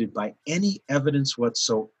refuted by any evidence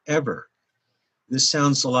whatsoever, this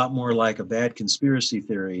sounds a lot more like a bad conspiracy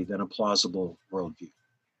theory than a plausible worldview.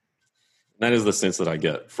 That is the sense that I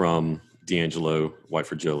get from D'Angelo, White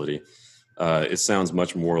Fragility. It sounds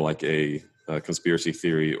much more like a conspiracy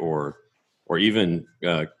theory or even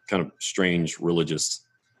kind of strange religious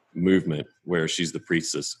movement where she's the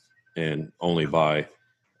priestess and only by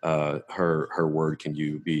her word can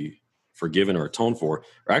you be forgiven or atoned for.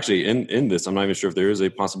 Or actually, in this, I'm not even sure if there is a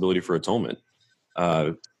possibility for atonement,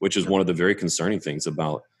 which is one of the very concerning things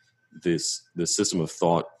about this system of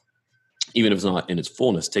thought, even if it's not in its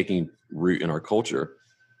fullness, taking root in our culture.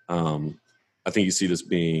 I think you see this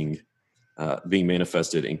being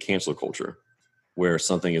manifested in cancel culture, where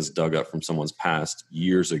something is dug up from someone's past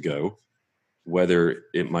years ago, whether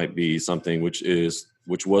it might be something which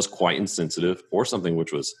was quite insensitive or something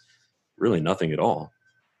which was really nothing at all.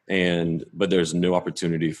 But there's no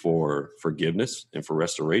opportunity for forgiveness and for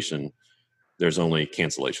restoration. There's only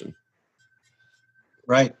cancellation.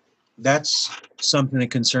 Right. That's something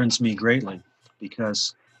that concerns me greatly,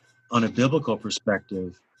 because on a biblical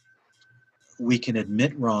perspective, we can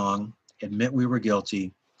admit wrong, admit we were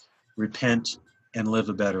guilty, repent, and live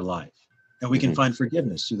a better life. And we can find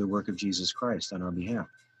forgiveness through the work of Jesus Christ on our behalf.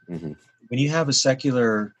 Mm-hmm. When you have a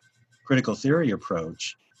secular critical theory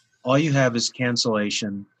approach, all you have is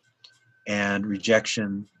cancellation and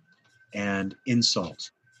rejection and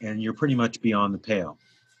insult. And you're pretty much beyond the pale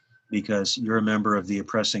because you're a member of the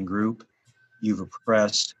oppressing group, you've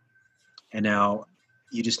oppressed, and now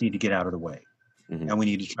you just need to get out of the way. Mm-hmm. And we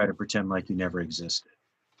need to try to pretend like you never existed.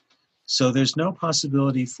 So there's no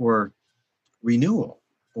possibility for renewal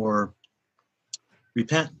or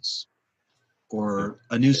repentance or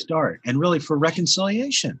a new start, and really for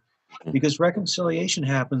reconciliation, because reconciliation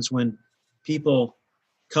happens when people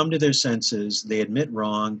come to their senses, they admit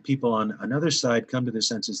wrong, people on another side come to their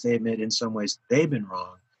senses, they admit in some ways they've been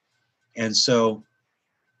wrong. And so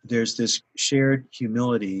there's this shared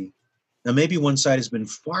humility. Now maybe one side has been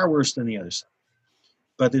far worse than the other side,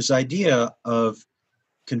 but this idea of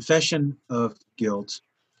confession of guilt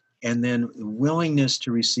and then willingness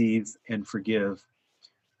to receive and forgive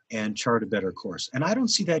and chart a better course. And I don't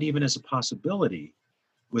see that even as a possibility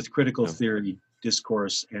with critical theory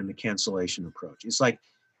discourse and the cancellation approach. It's like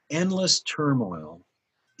endless turmoil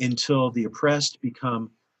until the oppressed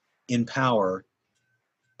become in power,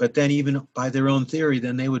 but then even by their own theory,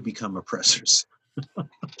 then they would become oppressors.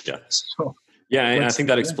 Yeah. And I think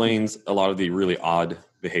that explains a lot of the really odd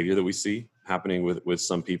behavior that we see happening with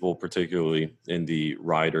some people, particularly in the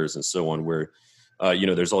rioters and so on, where,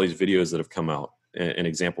 there's all these videos that have come out and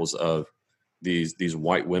examples of these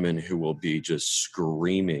white women who will be just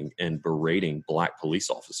screaming and berating black police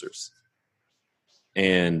officers.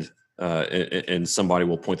 And somebody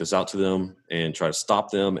will point this out to them and try to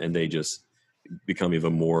stop them, and they just become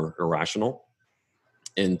even more irrational.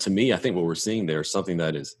 And to me, I think what we're seeing there is something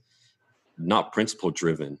that is not principle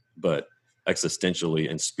driven, but existentially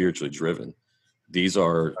and spiritually driven. These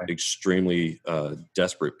are Right. extremely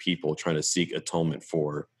desperate people trying to seek atonement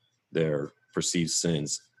for their perceived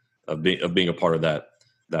sins of being a part of that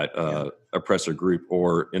Yeah. oppressor group,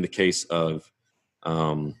 or in the case of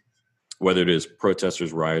um, whether it is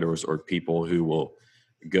protesters, rioters, or people who will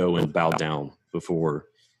go and bow down before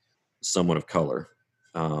someone of color,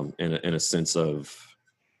 in a sense of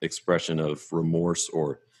expression of remorse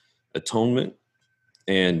or atonement.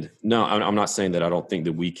 And no, I'm not saying that I don't think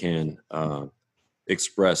that we can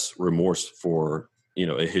express remorse for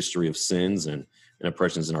a history of sins and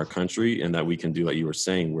oppressions in our country, and that we can do like you were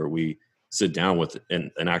saying, where we sit down with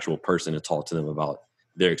an actual person and talk to them about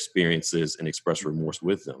their experiences and express remorse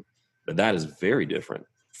with them. But that is very different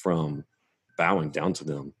from bowing down to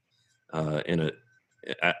them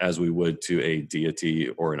as we would to a deity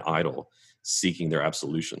or an idol, seeking their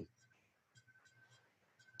absolution.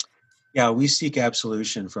 Yeah, we seek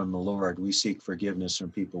absolution from the Lord. We seek forgiveness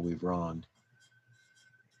from people we've wronged.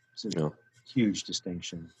 It's a You know? huge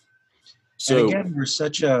distinction. And So, again, we're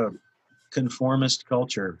such a conformist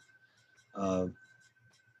culture. Uh,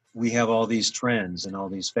 we have all these trends and all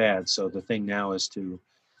these fads. So the thing now is to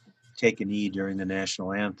take a knee during the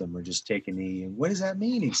national anthem, or just take a knee. And what does that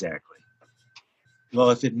mean exactly? Well,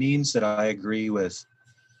 if it means that I agree with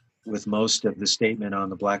most of the statement on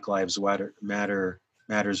the Black Lives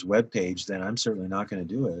Matters webpage, then I'm certainly not going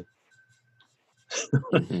to do it.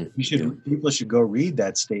 yeah. People should go read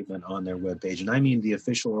that statement on their webpage, and I mean the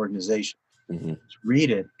official organization. Hmm.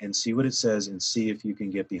 Read it and see what it says, and see if you can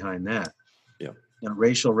get behind that. Yeah. Now,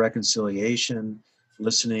 racial reconciliation,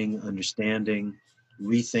 listening, understanding,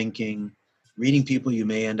 rethinking, reading people you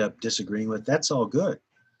may end up disagreeing with, that's all good.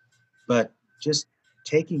 But just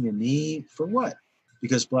taking a knee for what?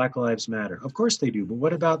 Because Black Lives Matter. Of course they do, but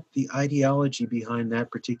what about the ideology behind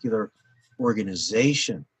that particular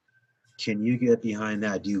organization? Can you get behind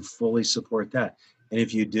that? Do you fully support that? And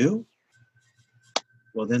if you do,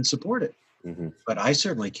 well, then support it. Hmm. But I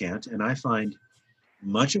certainly can't. And I find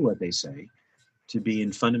much of what they say to be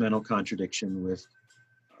in fundamental contradiction with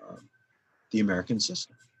uh, the American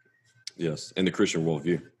system. Yes, and the Christian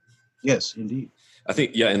worldview. Yes, indeed. I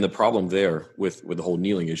think, yeah, and the problem there with the whole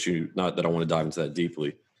kneeling issue, not that I want to dive into that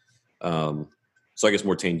deeply. Um, so I guess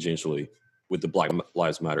more tangentially with the Black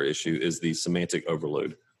Lives Matter issue is the semantic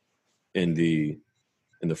overload in the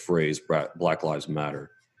phrase Black Lives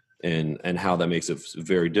Matter, and how that makes it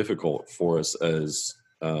very difficult for us as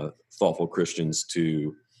thoughtful Christians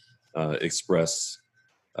to express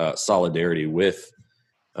solidarity with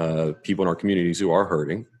people in our communities who are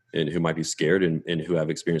hurting and who might be scared, and who have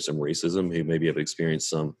experienced some racism, who maybe have experienced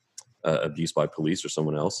some abuse by police or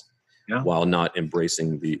someone else, Yeah, while not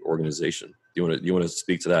embracing the organization. Do you want to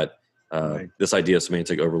speak to that? right. This idea of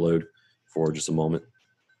semantic overload for just a moment.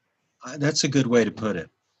 That's a good way to put it.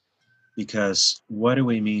 Because what do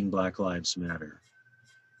we mean Black Lives Matter?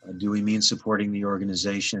 Do we mean supporting the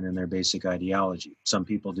organization and their basic ideology? Some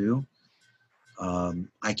people do.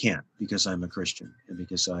 I can't, because I'm a Christian and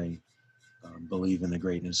because I believe in the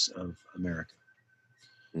greatness of America.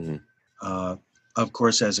 Hmm. Uh, of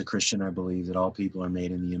course, as a Christian, I believe that all people are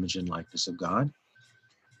made in the image and likeness of God,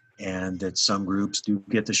 and that some groups do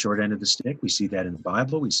get the short end of the stick. We see that in the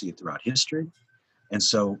Bible, we see it throughout history. And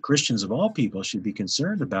so Christians of all people should be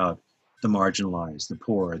concerned about the marginalized, the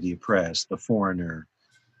poor, the oppressed, the foreigner,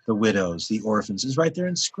 the widows, the orphans. Is right there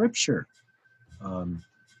in Scripture. Um,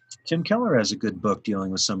 Tim Keller has a good book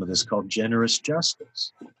dealing with some of this called Generous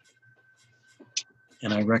Justice.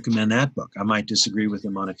 And I recommend that book. I might disagree with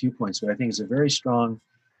him on a few points, but I think it's a very strong,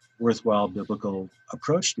 worthwhile biblical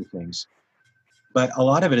approach to things. But a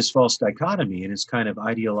lot of it is false dichotomy, and it's kind of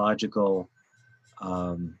ideological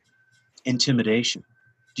intimidation.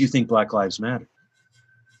 Do you think Black Lives Matter?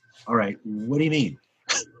 All right, what do you mean?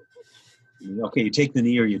 Okay, you take the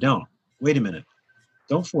knee or you don't. Wait a minute.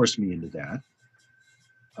 Don't force me into that.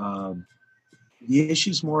 Um, the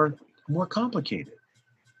issue's more complicated.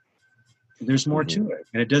 There's more Hmm. to it,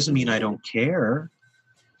 and it doesn't mean I don't care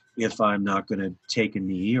if I'm not going to take a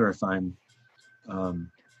knee, or if I'm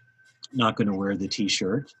um, not going to wear the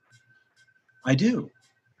T-shirt. I do,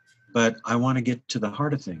 but I want to get to the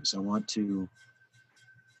heart of things. I want to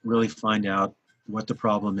really find out what the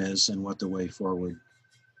problem is and what the way forward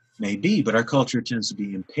may be. But our culture tends to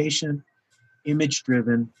be impatient,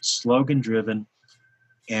 image-driven, slogan-driven,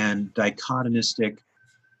 and dichotomistic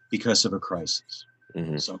because of a crisis.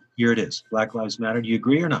 Hmm. So here it is. Black Lives Matter. Do you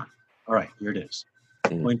agree or not? All right, here it is.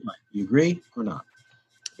 Point blank. You agree or not?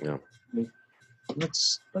 Yeah.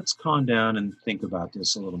 Let's calm down and think about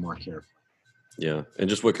this a little more carefully. Yeah. And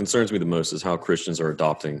just what concerns me the most is how Christians are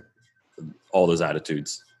adopting all those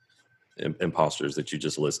attitudes and postures that you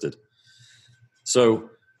just listed. So,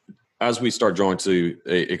 as we start drawing to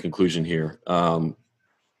a conclusion here,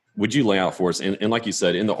 would you lay out for us? And like you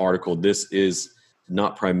said in the article, this is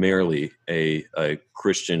not primarily a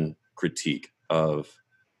Christian critique of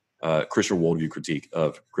Christian worldview critique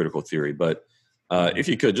of critical theory, but if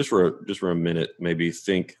you could, just for a minute, maybe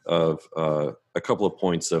think of a couple of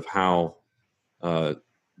points of how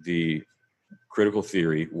the critical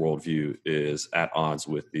theory worldview is at odds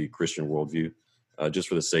with the Christian worldview, just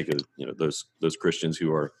for the sake of those Christians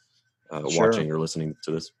who are Sure. watching or listening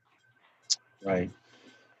to this. Right.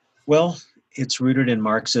 Well, it's rooted in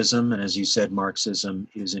Marxism, and as you said, Marxism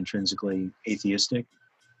is intrinsically atheistic.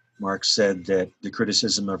 Marx said that the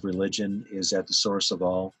criticism of religion is at the source of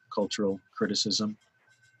all cultural criticism,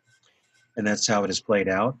 and that's how it has played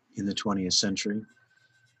out in the 20th century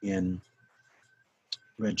in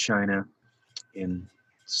Red China, in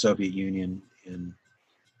Soviet Union, in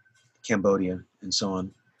Cambodia, and so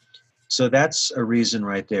on. So that's a reason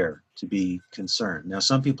right there to be concerned. Now,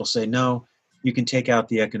 some people say, no, you can take out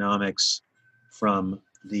the economics from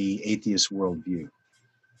the atheist worldview.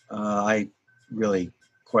 I really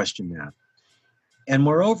question that. And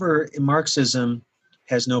moreover, Marxism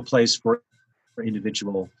has no place for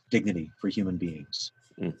individual dignity for human beings.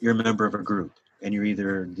 You're a member of a group, and you're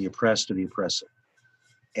either the oppressed or the oppressor.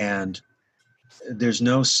 And there's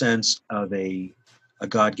no sense of a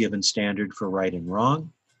God-given standard for right and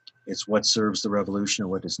wrong. It's what serves the revolution or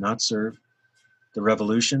what does not serve the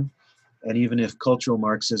revolution. And even if cultural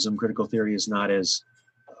Marxism, critical theory, is not as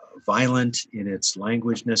violent in its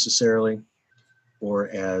language necessarily, or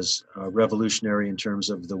as revolutionary in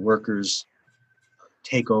terms of the workers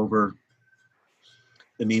take over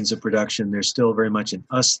the means of production, there's still very much an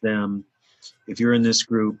us, them. If you're in this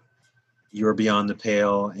group, you're beyond the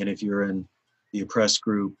pale. And if you're in the oppressed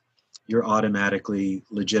group, you're automatically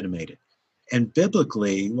legitimated. And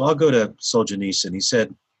biblically, well, I'll go to Solzhenitsyn. He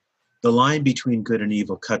said, the line between good and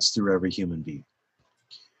evil cuts through every human being.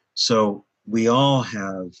 So we all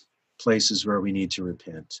have places where we need to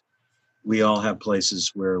repent. We all have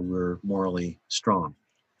places where we're morally strong.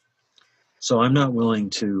 So I'm not willing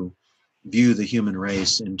to view the human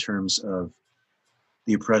race in terms of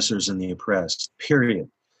the oppressors and the oppressed, period.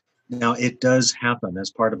 Now, it does happen as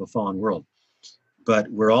part of a fallen world, but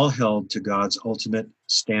we're all held to God's ultimate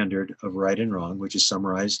standard of right and wrong, which is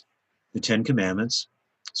summarized the 10 Commandments.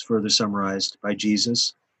 It's further summarized by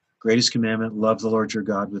Jesus. Greatest commandment, love the Lord your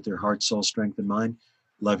God with your heart, soul, strength, and mind.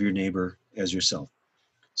 Love your neighbor as yourself.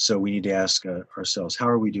 So we need to ask ourselves, how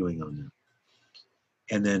are we doing on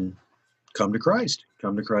that? And then come to Christ.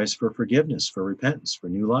 Come to Christ for forgiveness, for repentance, for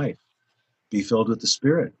new life. Be filled with the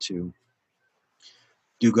Spirit to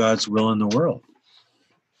do God's will in the world.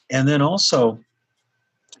 And then also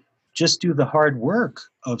just do the hard work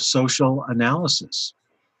of social analysis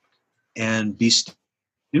and be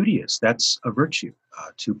studious. That's a virtue,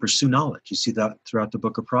 to pursue knowledge. You see that throughout the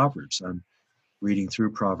book of Proverbs. I'm reading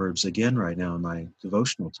through Proverbs again right now in my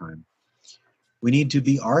devotional time. We need to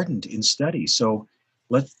be ardent in study. So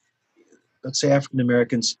let's say African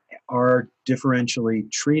Americans are differentially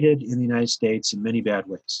treated in the United States in many bad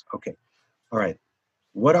ways. Okay, all right.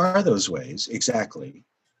 What are those ways exactly?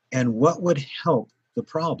 And what would help the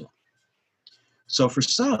problem? So for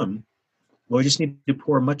some, well, we just need to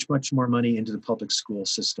pour much, much more money into the public school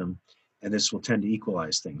system, and this will tend to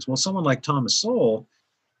equalize things. Well, someone like Thomas Sowell,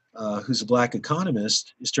 who's a Black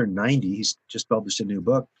economist, he's turned 90, he's just published a new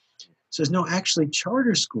book, says, no, actually,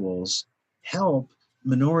 charter schools help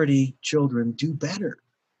minority children do better.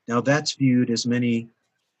 Now, that's viewed as many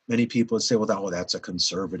people would say, well, that's a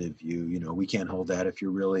conservative view. You know, we can't hold that. If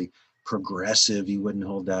you're really progressive, you wouldn't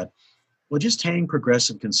hold that. Well, just hang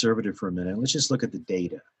progressive conservative for a minute. Let's just look at the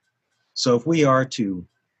data. So if we are to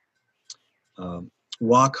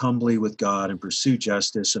walk humbly with God and pursue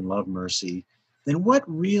justice and love mercy, then what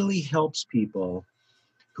really helps people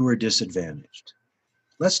who are disadvantaged?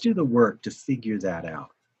 Let's do the work to figure that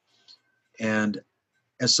out. And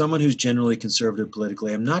as someone who's generally conservative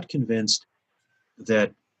politically, I'm not convinced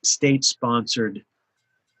that state-sponsored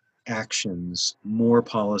actions, more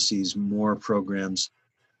policies, more programs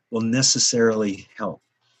will necessarily help.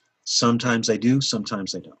 Sometimes I do,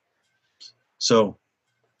 sometimes I don't. So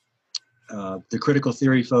the critical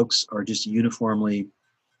theory folks are just uniformly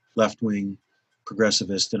left-wing,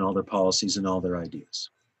 progressivist in all their policies and all their ideas.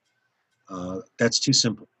 That's too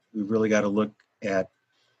simple. We've really got to look at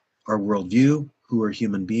our worldview, who are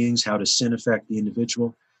human beings, how does sin affect the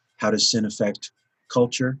individual, how does sin affect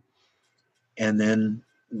culture, and then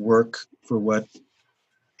work for what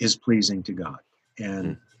is pleasing to God.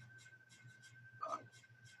 And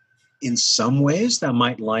in some ways, that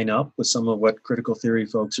might line up with some of what critical theory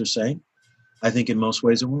folks are saying. I think in most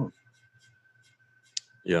ways it won't.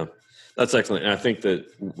 Yeah, that's excellent. And I think that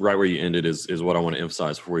right where you ended is what I want to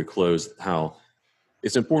emphasize before we close, how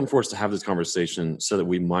it's important for us to have this conversation so that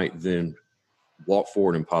we might then walk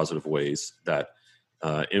forward in positive ways that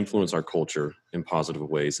influence our culture in positive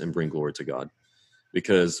ways and bring glory to God.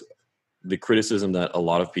 Because the criticism that a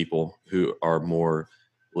lot of people who are more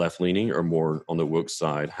left-leaning or more on the woke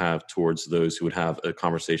side have towards those who would have a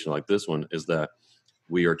conversation like this one is that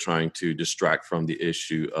we are trying to distract from the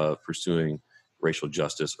issue of pursuing racial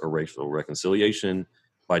justice or racial reconciliation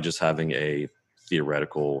by just having a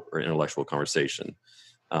theoretical or intellectual conversation.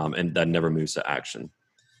 And that never moves to action.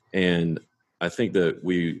 And I think that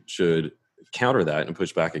we should counter that and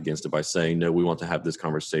push back against it by saying, no, we want to have this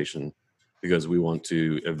conversation because we want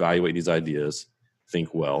to evaluate these ideas,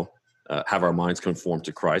 think well, have our minds conform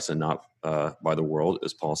to Christ and not by the world,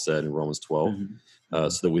 as Paul said in Romans 12, so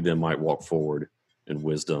that we then might walk forward in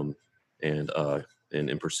wisdom and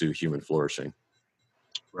pursue human flourishing.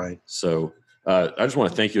 Right. So I just want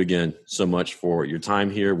to thank you again so much for your time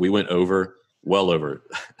here. We went well over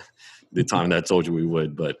the time that I told you we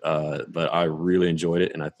would, but I really enjoyed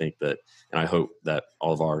it, and I hope that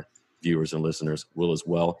all of our viewers and listeners will as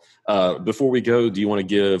well. Before we go, do you want to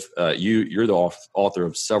give you're the author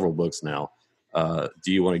of several books now.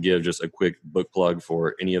 Do you want to give just a quick book plug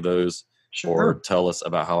for any of those? Sure. Or tell us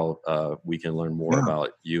about how we can learn more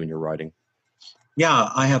about you and your writing? Yeah,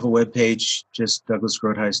 I have a webpage, just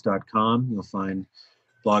douglasgroothuis.com. You'll find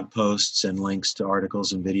blog posts and links to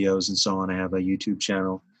articles and videos and so on. I have a YouTube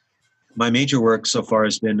channel. My major work so far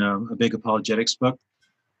has been a big apologetics book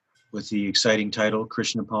with the exciting title,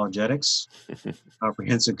 Christian Apologetics,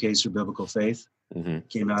 Comprehensive Case for Biblical Faith.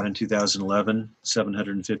 Came out in 2011,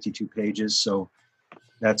 752 pages. So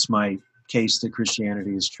that's my case that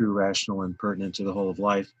Christianity is true, rational, and pertinent to the whole of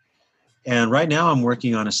life. And right now I'm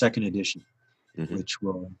working on a second edition, which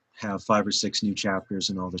will have 5 or 6 new chapters,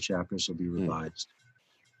 and all the chapters will be revised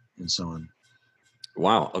and so on.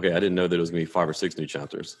 Wow. Okay. I didn't know that it was going to be 5 or 6 new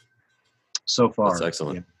chapters. So far. That's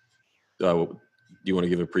excellent. Yeah. Do you want to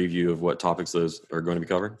give a preview of what topics those are going to be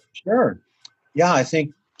covered? Sure. Yeah, I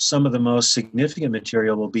think some of the most significant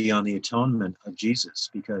material will be on the atonement of Jesus,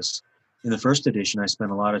 because in the first edition, I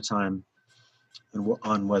spent a lot of time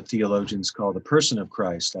on what theologians call the person of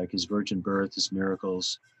Christ, like his virgin birth, his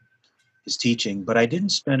miracles, his teaching. But I didn't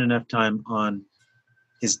spend enough time on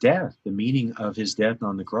his death, the meaning of his death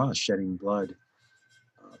on the cross, shedding blood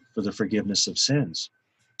for the forgiveness of sins.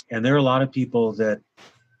 And there are a lot of people that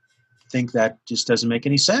think that just doesn't make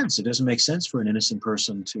any sense. It doesn't make sense for an innocent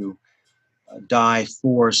person to die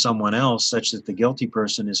for someone else such that the guilty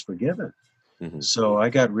person is forgiven. So I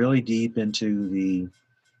got really deep into the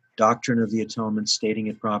doctrine of the atonement, stating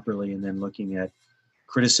it properly, and then looking at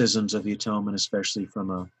criticisms of the atonement, especially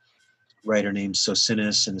from a writer named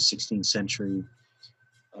Socinus in the 16th century.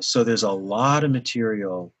 So there's a lot of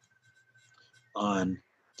material on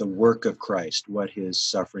the work of Christ, what his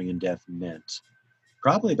suffering and death meant.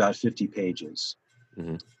 Probably about 50 pages.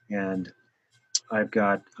 And I've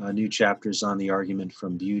got new chapters on the argument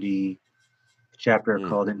from beauty, a chapter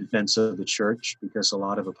called In Defense of the Church, because a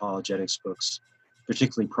lot of apologetics books,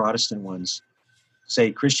 particularly Protestant ones,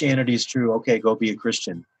 say Christianity is true, okay, go be a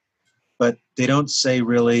Christian. But they don't say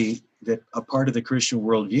really that a part of the Christian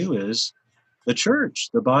worldview is the church,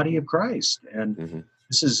 the body of Christ. And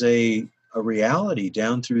this is a reality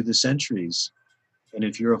down through the centuries. And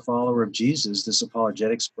if you're a follower of Jesus, this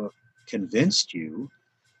apologetics book convinced you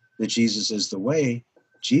that Jesus is the way.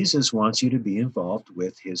 Jesus wants you to be involved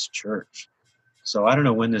with his church. So I don't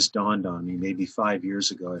know when this dawned on me, maybe 5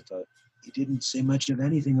 years ago. I thought, he didn't say much of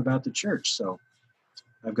anything about the church. So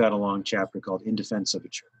I've got a long chapter called In Defense of a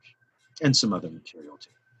Church, and some other material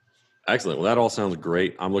too. Excellent. Well, that all sounds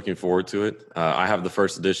great. I'm looking forward to it. I have the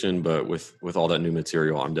first edition, but with all that new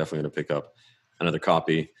material, I'm definitely going to pick up another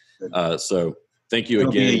copy. So thank you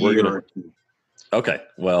again. We're going to. Okay.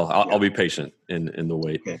 Well, I'll be patient in the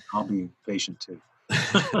wait. Okay. I'll be patient too.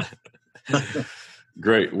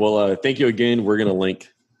 Great. Well, thank you again. We're going to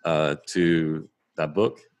link to that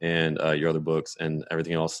book and your other books and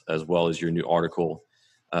everything else, as well as your new article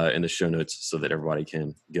in the show notes, so that everybody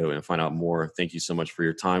can go and find out more. Thank you so much for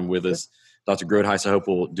your time with us. Dr. Groothuis, I hope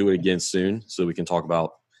we'll do it again soon so we can talk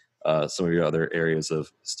about some of your other areas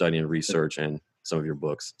of study and research and some of your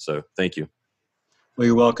books. So thank you. Well,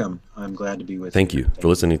 you're welcome. I'm glad to be with you. Thank you for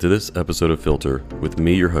listening to this episode of Filter with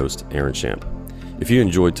me, your host, Aaron Champ. If you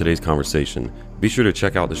enjoyed today's conversation, be sure to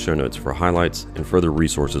check out the show notes for highlights and further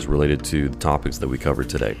resources related to the topics that we covered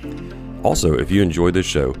today. Also, if you enjoyed this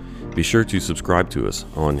show, be sure to subscribe to us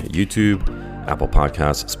on YouTube, Apple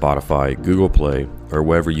Podcasts, Spotify, Google Play, or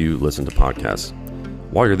wherever you listen to podcasts.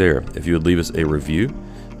 While you're there, if you would leave us a review,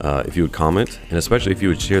 if you would comment, and especially if you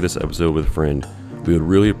would share this episode with a friend, we would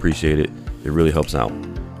really appreciate it. It really helps out.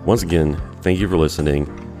 Once again, thank you for listening.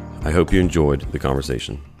 I hope you enjoyed the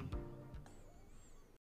conversation.